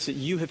instruments that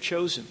you have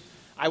chosen.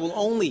 I will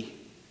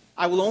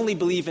only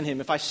believe in Him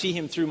if I see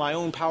Him through my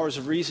own powers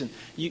of reason.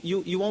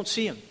 You won't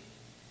see Him.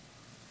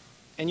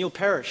 And you'll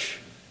perish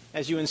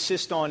as you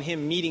insist on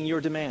Him meeting your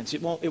demands.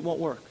 It won't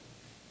work.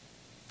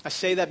 I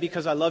say that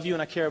because I love you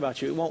and I care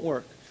about you. It won't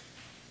work.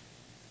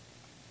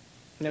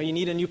 No, you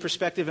need a new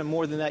perspective, and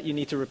more than that, you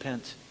need to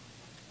repent.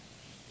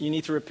 You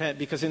need to repent,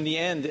 because in the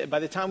end, by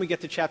the time we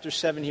get to chapter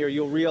 7 here,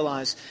 you'll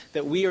realize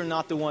that we are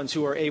not the ones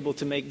who are able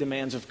to make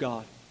demands of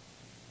God.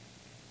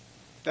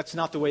 That's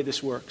not the way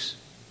this works.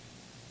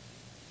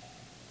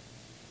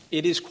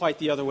 It is quite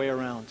the other way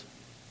around.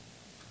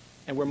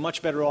 And we're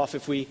much better off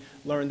if we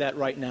learn that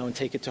right now and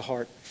take it to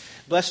heart.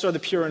 Blessed are the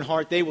pure in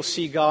heart, they will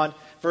see God.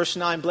 Verse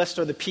 9, blessed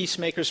are the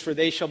peacemakers, for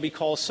they shall be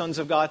called sons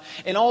of God.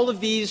 And all of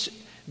these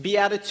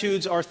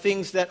beatitudes are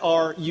things that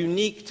are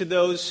unique to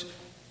those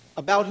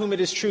about whom it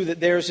is true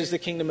that theirs is the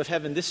kingdom of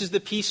heaven. This is the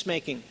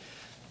peacemaking,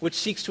 which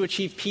seeks to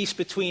achieve peace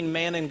between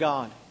man and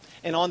God.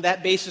 And on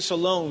that basis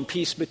alone,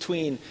 peace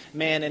between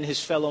man and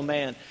his fellow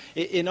man.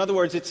 In other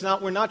words,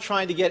 we're not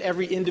trying to get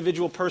every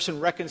individual person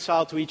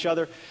reconciled to each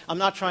other. I'm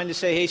not trying to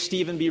say, hey,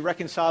 Stephen, be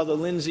reconciled to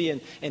Lindsay,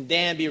 and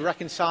Dan, be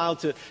reconciled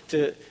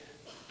to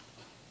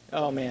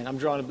oh man, I'm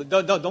drawing a...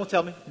 Don't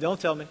tell me. Don't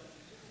tell me.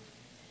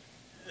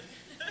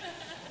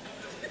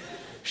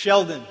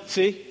 Sheldon,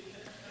 see?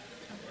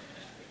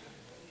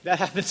 That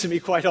happens to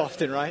me quite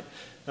often, right?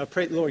 I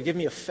pray, Lord, give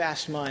me a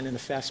fast mind and a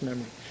fast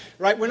memory.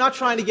 Right? We're not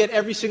trying to get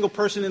every single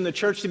person in the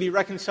church to be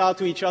reconciled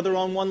to each other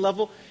on one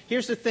level.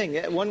 Here's the thing.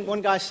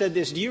 One guy said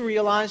this. Do you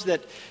realize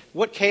that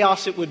what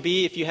chaos it would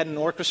be if you had an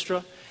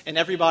orchestra and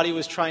everybody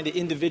was trying to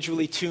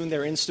individually tune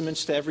their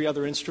instruments to every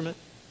other instrument?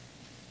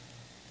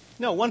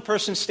 No, one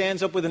person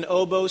stands up with an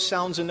oboe,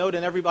 sounds a note,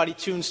 and everybody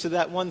tunes to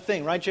that one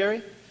thing. Right,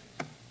 Jerry?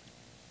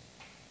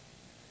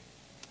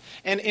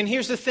 And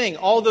here's the thing.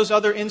 All those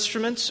other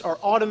instruments are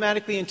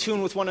automatically in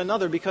tune with one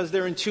another because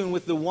they're in tune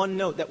with the one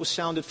note that was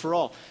sounded for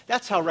all.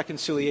 That's how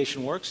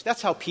reconciliation works.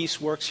 That's how peace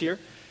works here.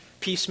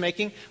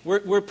 Peacemaking.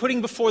 We're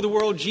putting before the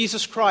world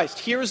Jesus Christ.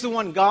 Here is the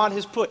one God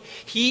has put.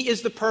 He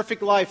is the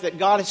perfect life that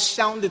God has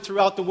sounded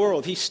throughout the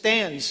world. He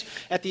stands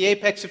at the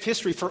apex of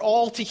history for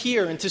all to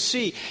hear and to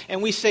see.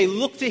 And we say,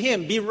 look to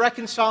Him. Be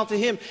reconciled to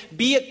Him.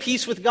 Be at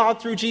peace with God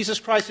through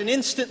Jesus Christ. And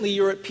instantly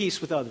you're at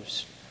peace with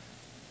others.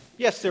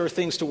 Yes, there are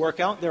things to work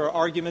out. There are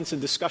arguments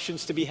and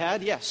discussions to be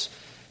had. Yes,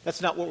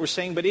 that's not what we're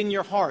saying. But in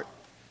your heart,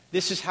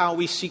 this is how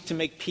we seek to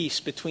make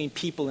peace between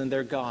people and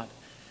their God,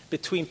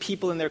 between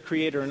people and their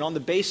Creator. And on the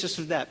basis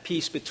of that,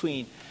 peace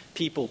between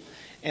people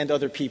and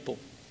other people.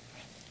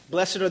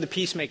 Blessed are the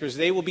peacemakers.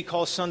 They will be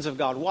called sons of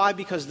God. Why?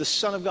 Because the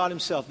Son of God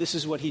Himself, this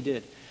is what He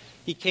did.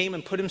 He came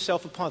and put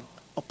Himself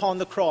upon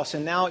the cross.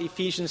 And now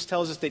Ephesians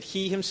tells us that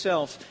He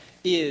Himself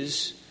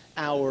is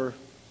our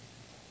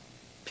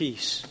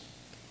peace.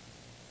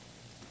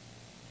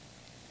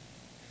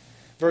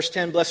 Verse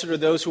 10, blessed are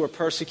those who are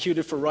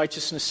persecuted for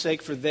righteousness'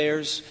 sake, for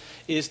theirs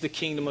is the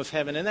kingdom of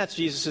heaven. And that's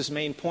Jesus'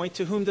 main point.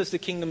 To whom does the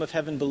kingdom of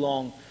heaven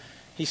belong?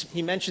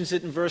 He mentions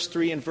it in verse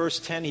 3 and verse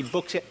 10. He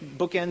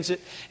bookends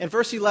it. And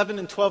verse 11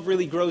 and 12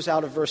 really grows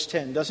out of verse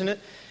 10, doesn't it?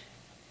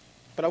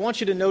 But I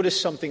want you to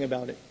notice something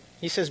about it.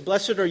 He says,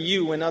 blessed are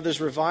you when others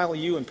revile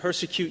you and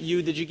persecute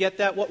you. Did you get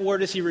that? What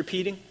word is he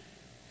repeating?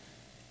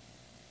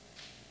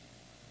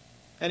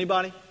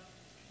 Anybody?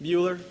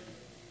 Bueller?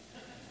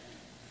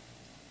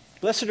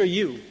 Blessed are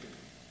you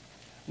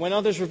when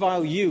others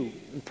revile you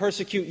and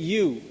persecute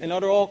you and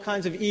utter all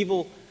kinds of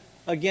evil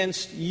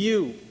against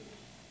you.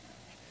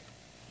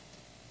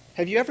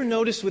 Have you ever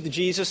noticed with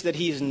Jesus that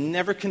He is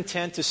never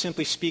content to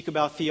simply speak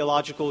about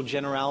theological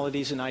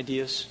generalities and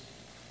ideas?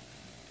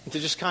 And to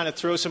just kind of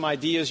throw some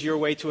ideas your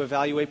way to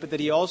evaluate, but that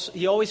He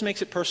always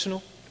makes it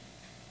personal?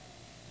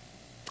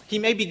 He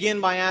may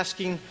begin by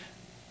asking,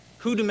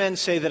 who do men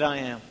say that I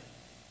am?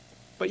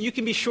 But you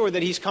can be sure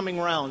that He's coming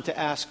around to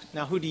ask,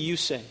 now who do you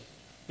say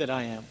that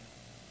I am?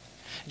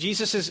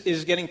 Jesus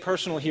is getting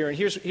personal here, and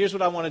here's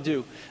what I want to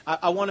do.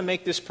 I want to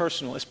make this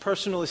personal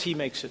as He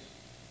makes it.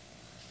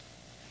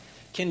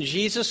 Can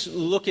Jesus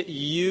look at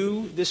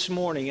you this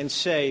morning and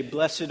say,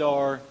 "Blessed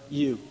are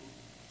you"?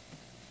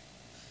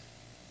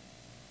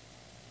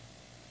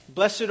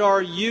 Blessed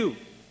are you.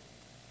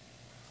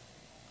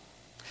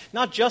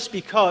 Not just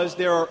because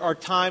there are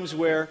times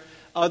where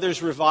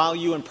others revile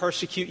you and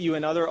persecute you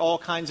and utter all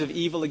kinds of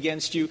evil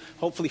against you,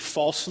 hopefully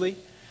falsely.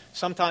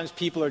 Sometimes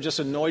people are just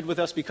annoyed with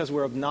us because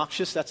we're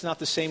obnoxious. That's not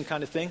the same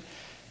kind of thing.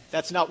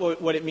 That's not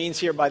what it means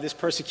here by this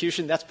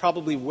persecution. That's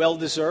probably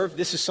well-deserved.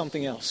 This is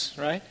something else,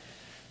 right?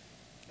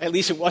 At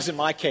least it was in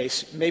my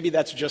case. Maybe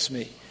that's just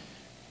me.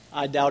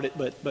 I doubt it,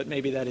 but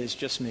maybe that is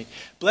just me.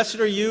 Blessed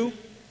are you.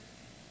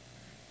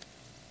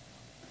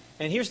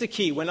 And here's the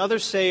key. When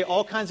others say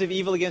all kinds of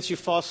evil against you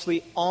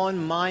falsely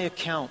on my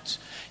account.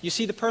 You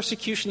see, the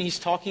persecution he's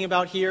talking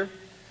about here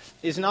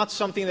is not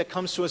something that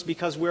comes to us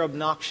because we're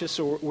obnoxious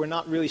or we're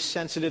not really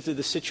sensitive to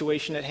the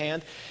situation at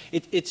hand.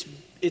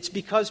 It's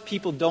because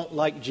people don't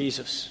like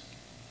Jesus.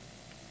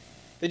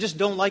 They just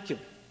don't like him.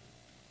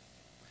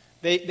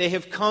 They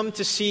have come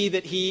to see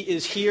that he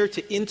is here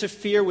to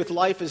interfere with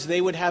life as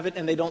they would have it,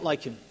 and they don't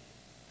like him.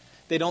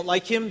 They don't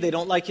like him. They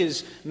don't like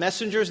his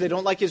messengers. They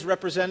don't like his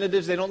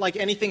representatives. They don't like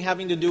anything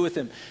having to do with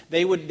him.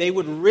 They would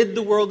rid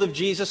the world of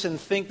Jesus and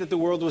think that the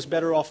world was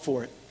better off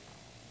for it.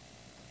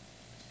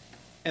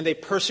 And they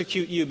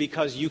persecute you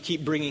because you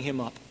keep bringing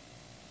him up.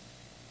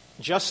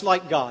 Just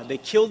like God. They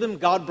killed him,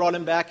 God brought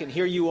him back, and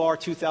here you are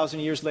 2,000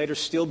 years later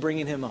still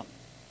bringing him up.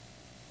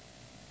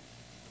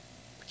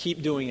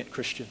 Keep doing it,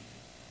 Christian.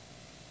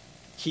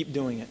 Keep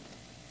doing it.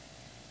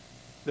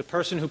 The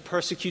person who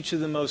persecutes you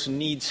the most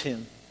needs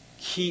him.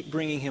 Keep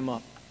bringing him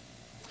up.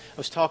 I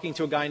was talking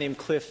to a guy named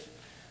Cliff.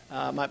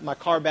 My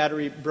car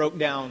battery broke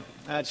down.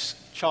 I just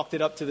chalked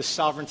it up to the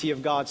sovereignty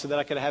of God so that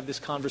I could have this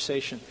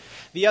conversation.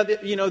 The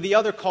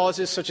other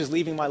causes, such as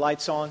leaving my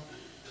lights on.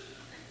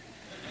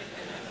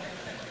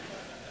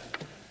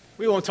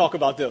 We won't talk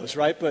about those,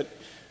 right?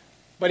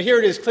 But here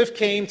it is. Cliff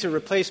came to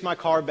replace my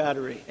car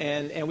battery,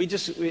 and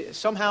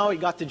somehow he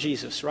got to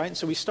Jesus, right? And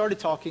so we started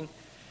talking.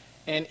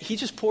 And he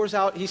just pours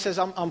out, he says,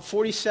 I'm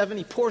 47.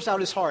 He pours out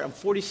his heart. I'm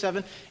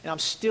 47, and I'm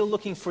still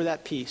looking for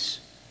that peace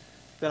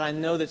that I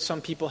know that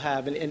some people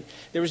have. And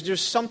there's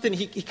something,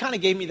 he kind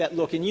of gave me that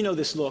look, and you know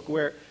this look,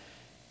 where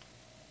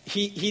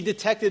he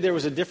detected there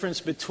was a difference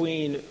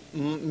between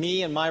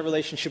me and my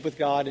relationship with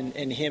God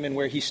and him and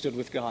where he stood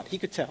with God. He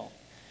could tell.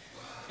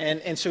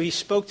 And so he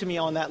spoke to me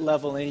on that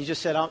level, and he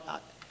just said,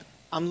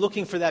 I'm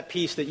looking for that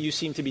peace that you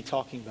seem to be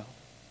talking about.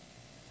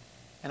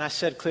 And I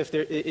said, Cliff,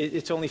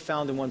 it's only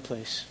found in one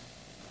place.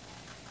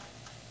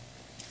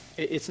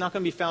 It's not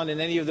going to be found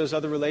in any of those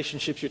other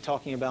relationships you're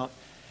talking about.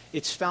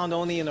 It's found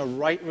only in a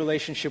right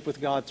relationship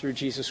with God through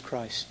Jesus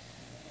Christ.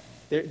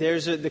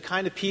 The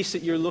kind of peace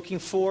that you're looking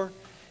for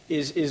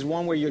is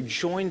one where you're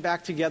joined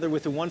back together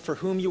with the one for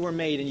whom you were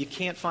made, and you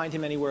can't find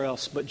him anywhere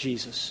else but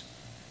Jesus.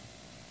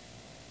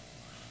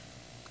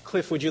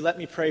 Cliff, would you let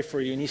me pray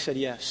for you? And he said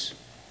yes.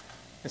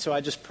 And so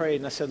I just prayed,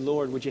 and I said,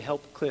 Lord, would you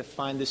help Cliff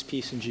find this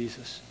peace in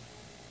Jesus?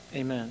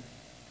 Amen.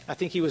 I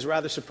think he was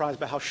rather surprised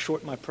by how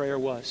short my prayer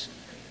was.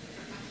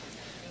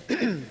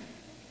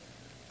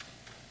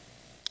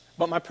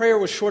 But my prayer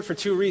was short for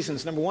two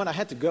reasons. Number one, I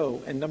had to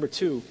go. And number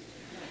two,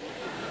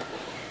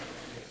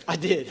 I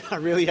did. I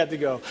really had to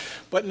go.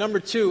 But number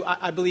two,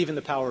 I believe in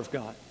the power of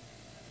God.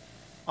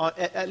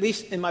 At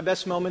least in my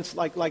best moments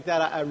like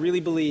that, I really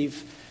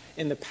believe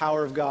in the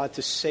power of God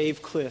to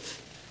save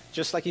Cliff,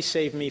 just like he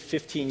saved me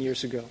 15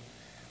 years ago,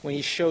 when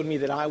he showed me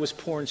that I was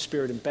poor in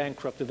spirit and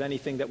bankrupt of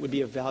anything that would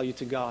be of value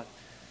to God.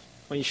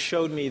 When he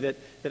showed me that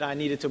I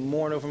needed to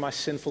mourn over my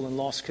sinful and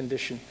lost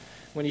condition.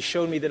 When he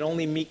showed me that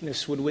only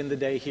meekness would win the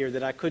day here,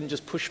 that I couldn't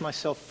just push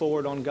myself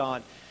forward on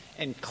God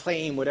and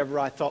claim whatever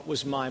I thought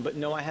was mine. But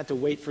no, I had to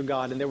wait for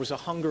God, and there was a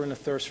hunger and a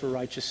thirst for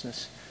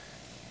righteousness.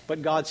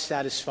 But God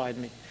satisfied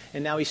me.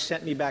 And now he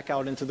sent me back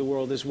out into the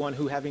world as one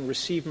who, having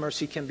received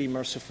mercy, can be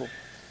merciful.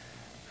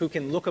 Who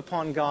can look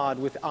upon God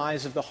with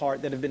eyes of the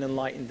heart that have been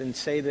enlightened and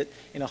say that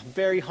in a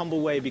very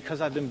humble way,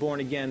 because I've been born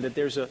again, that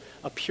there's a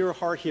pure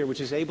heart here which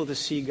is able to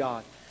see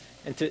God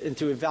and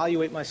to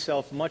evaluate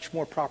myself much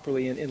more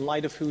properly in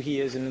light of who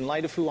he is and in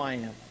light of who I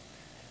am.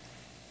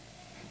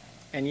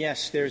 And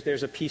yes,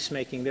 there's a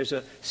peacemaking. There's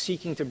a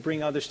seeking to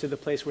bring others to the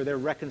place where they're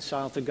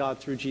reconciled to God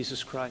through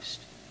Jesus Christ.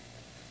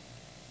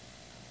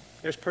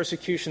 There's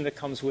persecution that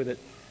comes with it.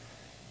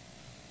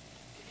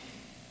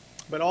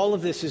 But all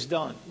of this is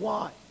done.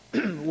 Why?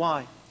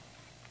 Why?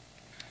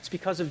 It's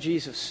because of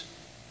Jesus.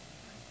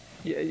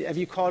 Have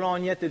you caught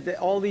on yet that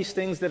all these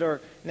things that are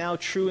now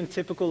true and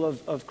typical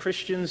of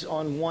Christians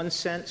on one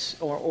sense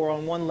or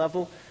on one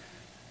level,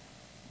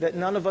 that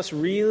none of us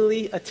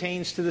really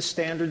attains to the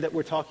standard that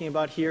we're talking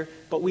about here,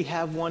 but we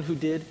have one who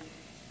did.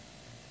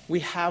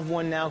 We have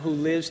one now who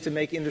lives to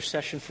make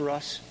intercession for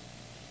us.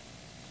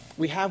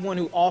 We have one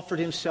who offered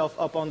himself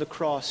up on the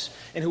cross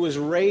and who was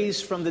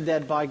raised from the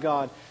dead by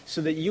God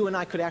so that you and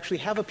I could actually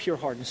have a pure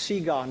heart and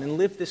see God and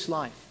live this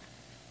life.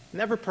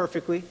 Never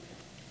perfectly,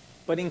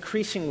 but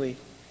increasingly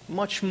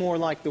much more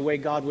like the way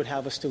God would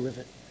have us to live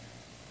it.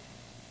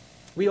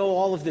 We owe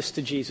all of this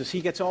to Jesus.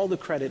 He gets all the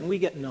credit and we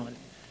get none.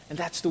 And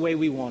that's the way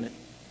we want it.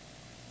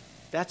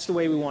 That's the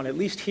way we want it. At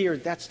least here,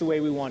 that's the way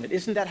we want it.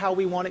 Isn't that how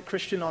we want it,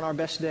 Christian, on our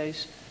best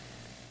days?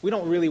 We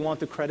don't really want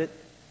the credit.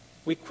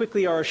 We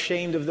quickly are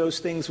ashamed of those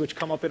things which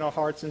come up in our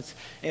hearts.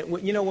 And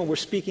when we're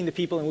speaking to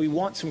people and we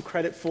want some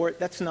credit for it,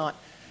 that's not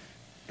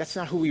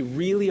who we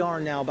really are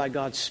now by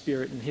God's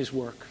Spirit and His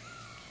work.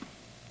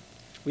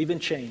 We've been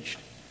changed.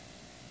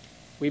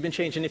 We've been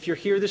changed. And if you're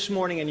here this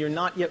morning and you're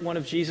not yet one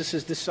of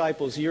Jesus'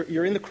 disciples,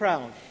 you're in the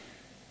crowd.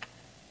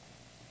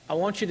 I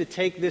want you to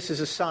take this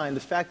as a sign, the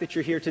fact that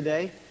you're here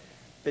today,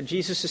 that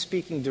Jesus is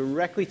speaking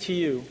directly to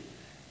you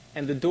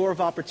and the door of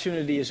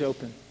opportunity is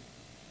open.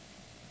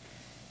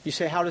 You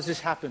say, how does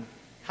this happen?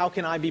 How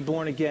can I be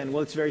born again?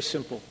 Well, it's very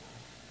simple.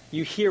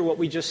 You hear what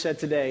we just said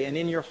today, and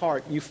in your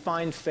heart you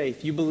find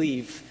faith, you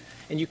believe,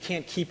 and you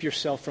can't keep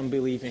yourself from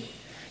believing.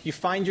 You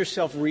find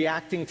yourself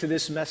reacting to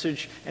this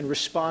message and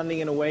responding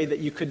in a way that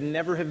you could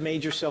never have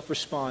made yourself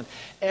respond.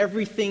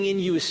 Everything in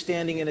you is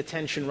standing in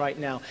attention right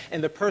now,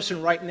 and the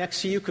person right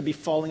next to you could be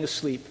falling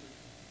asleep.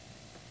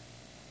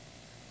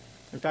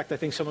 In fact, I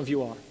think some of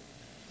you are.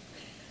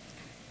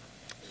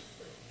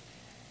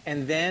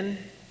 And then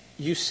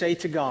you say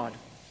to God,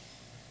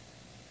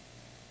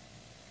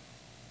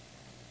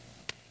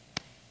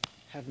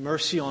 have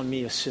mercy on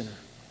me, a sinner.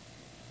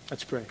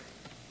 Let's pray.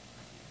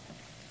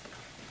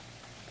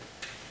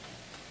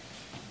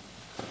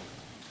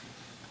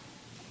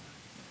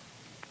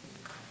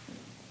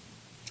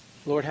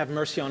 Lord, have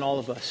mercy on all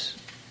of us.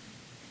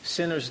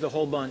 Sinners, the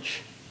whole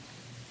bunch.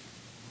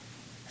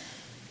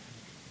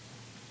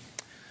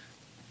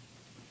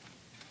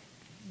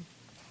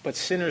 But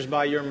sinners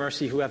by your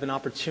mercy who have an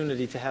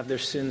opportunity to have their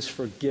sins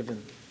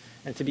forgiven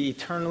and to be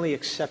eternally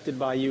accepted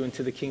by you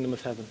into the kingdom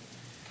of heaven.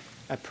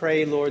 I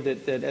pray, Lord,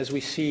 that as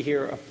we see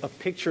here a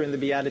picture in the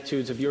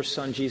Beatitudes of your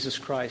Son, Jesus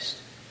Christ,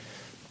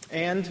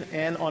 and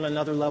on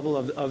another level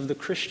of the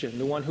Christian,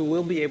 the one who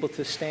will be able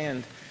to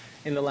stand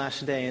in the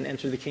last day and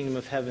enter the kingdom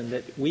of heaven,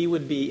 that we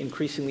would be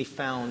increasingly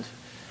found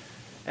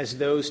as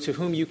those to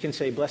whom you can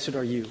say, blessed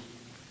are you,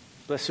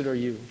 blessed are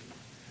you,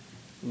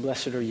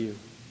 blessed are you,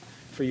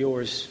 for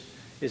yours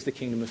is the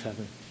kingdom of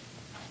heaven.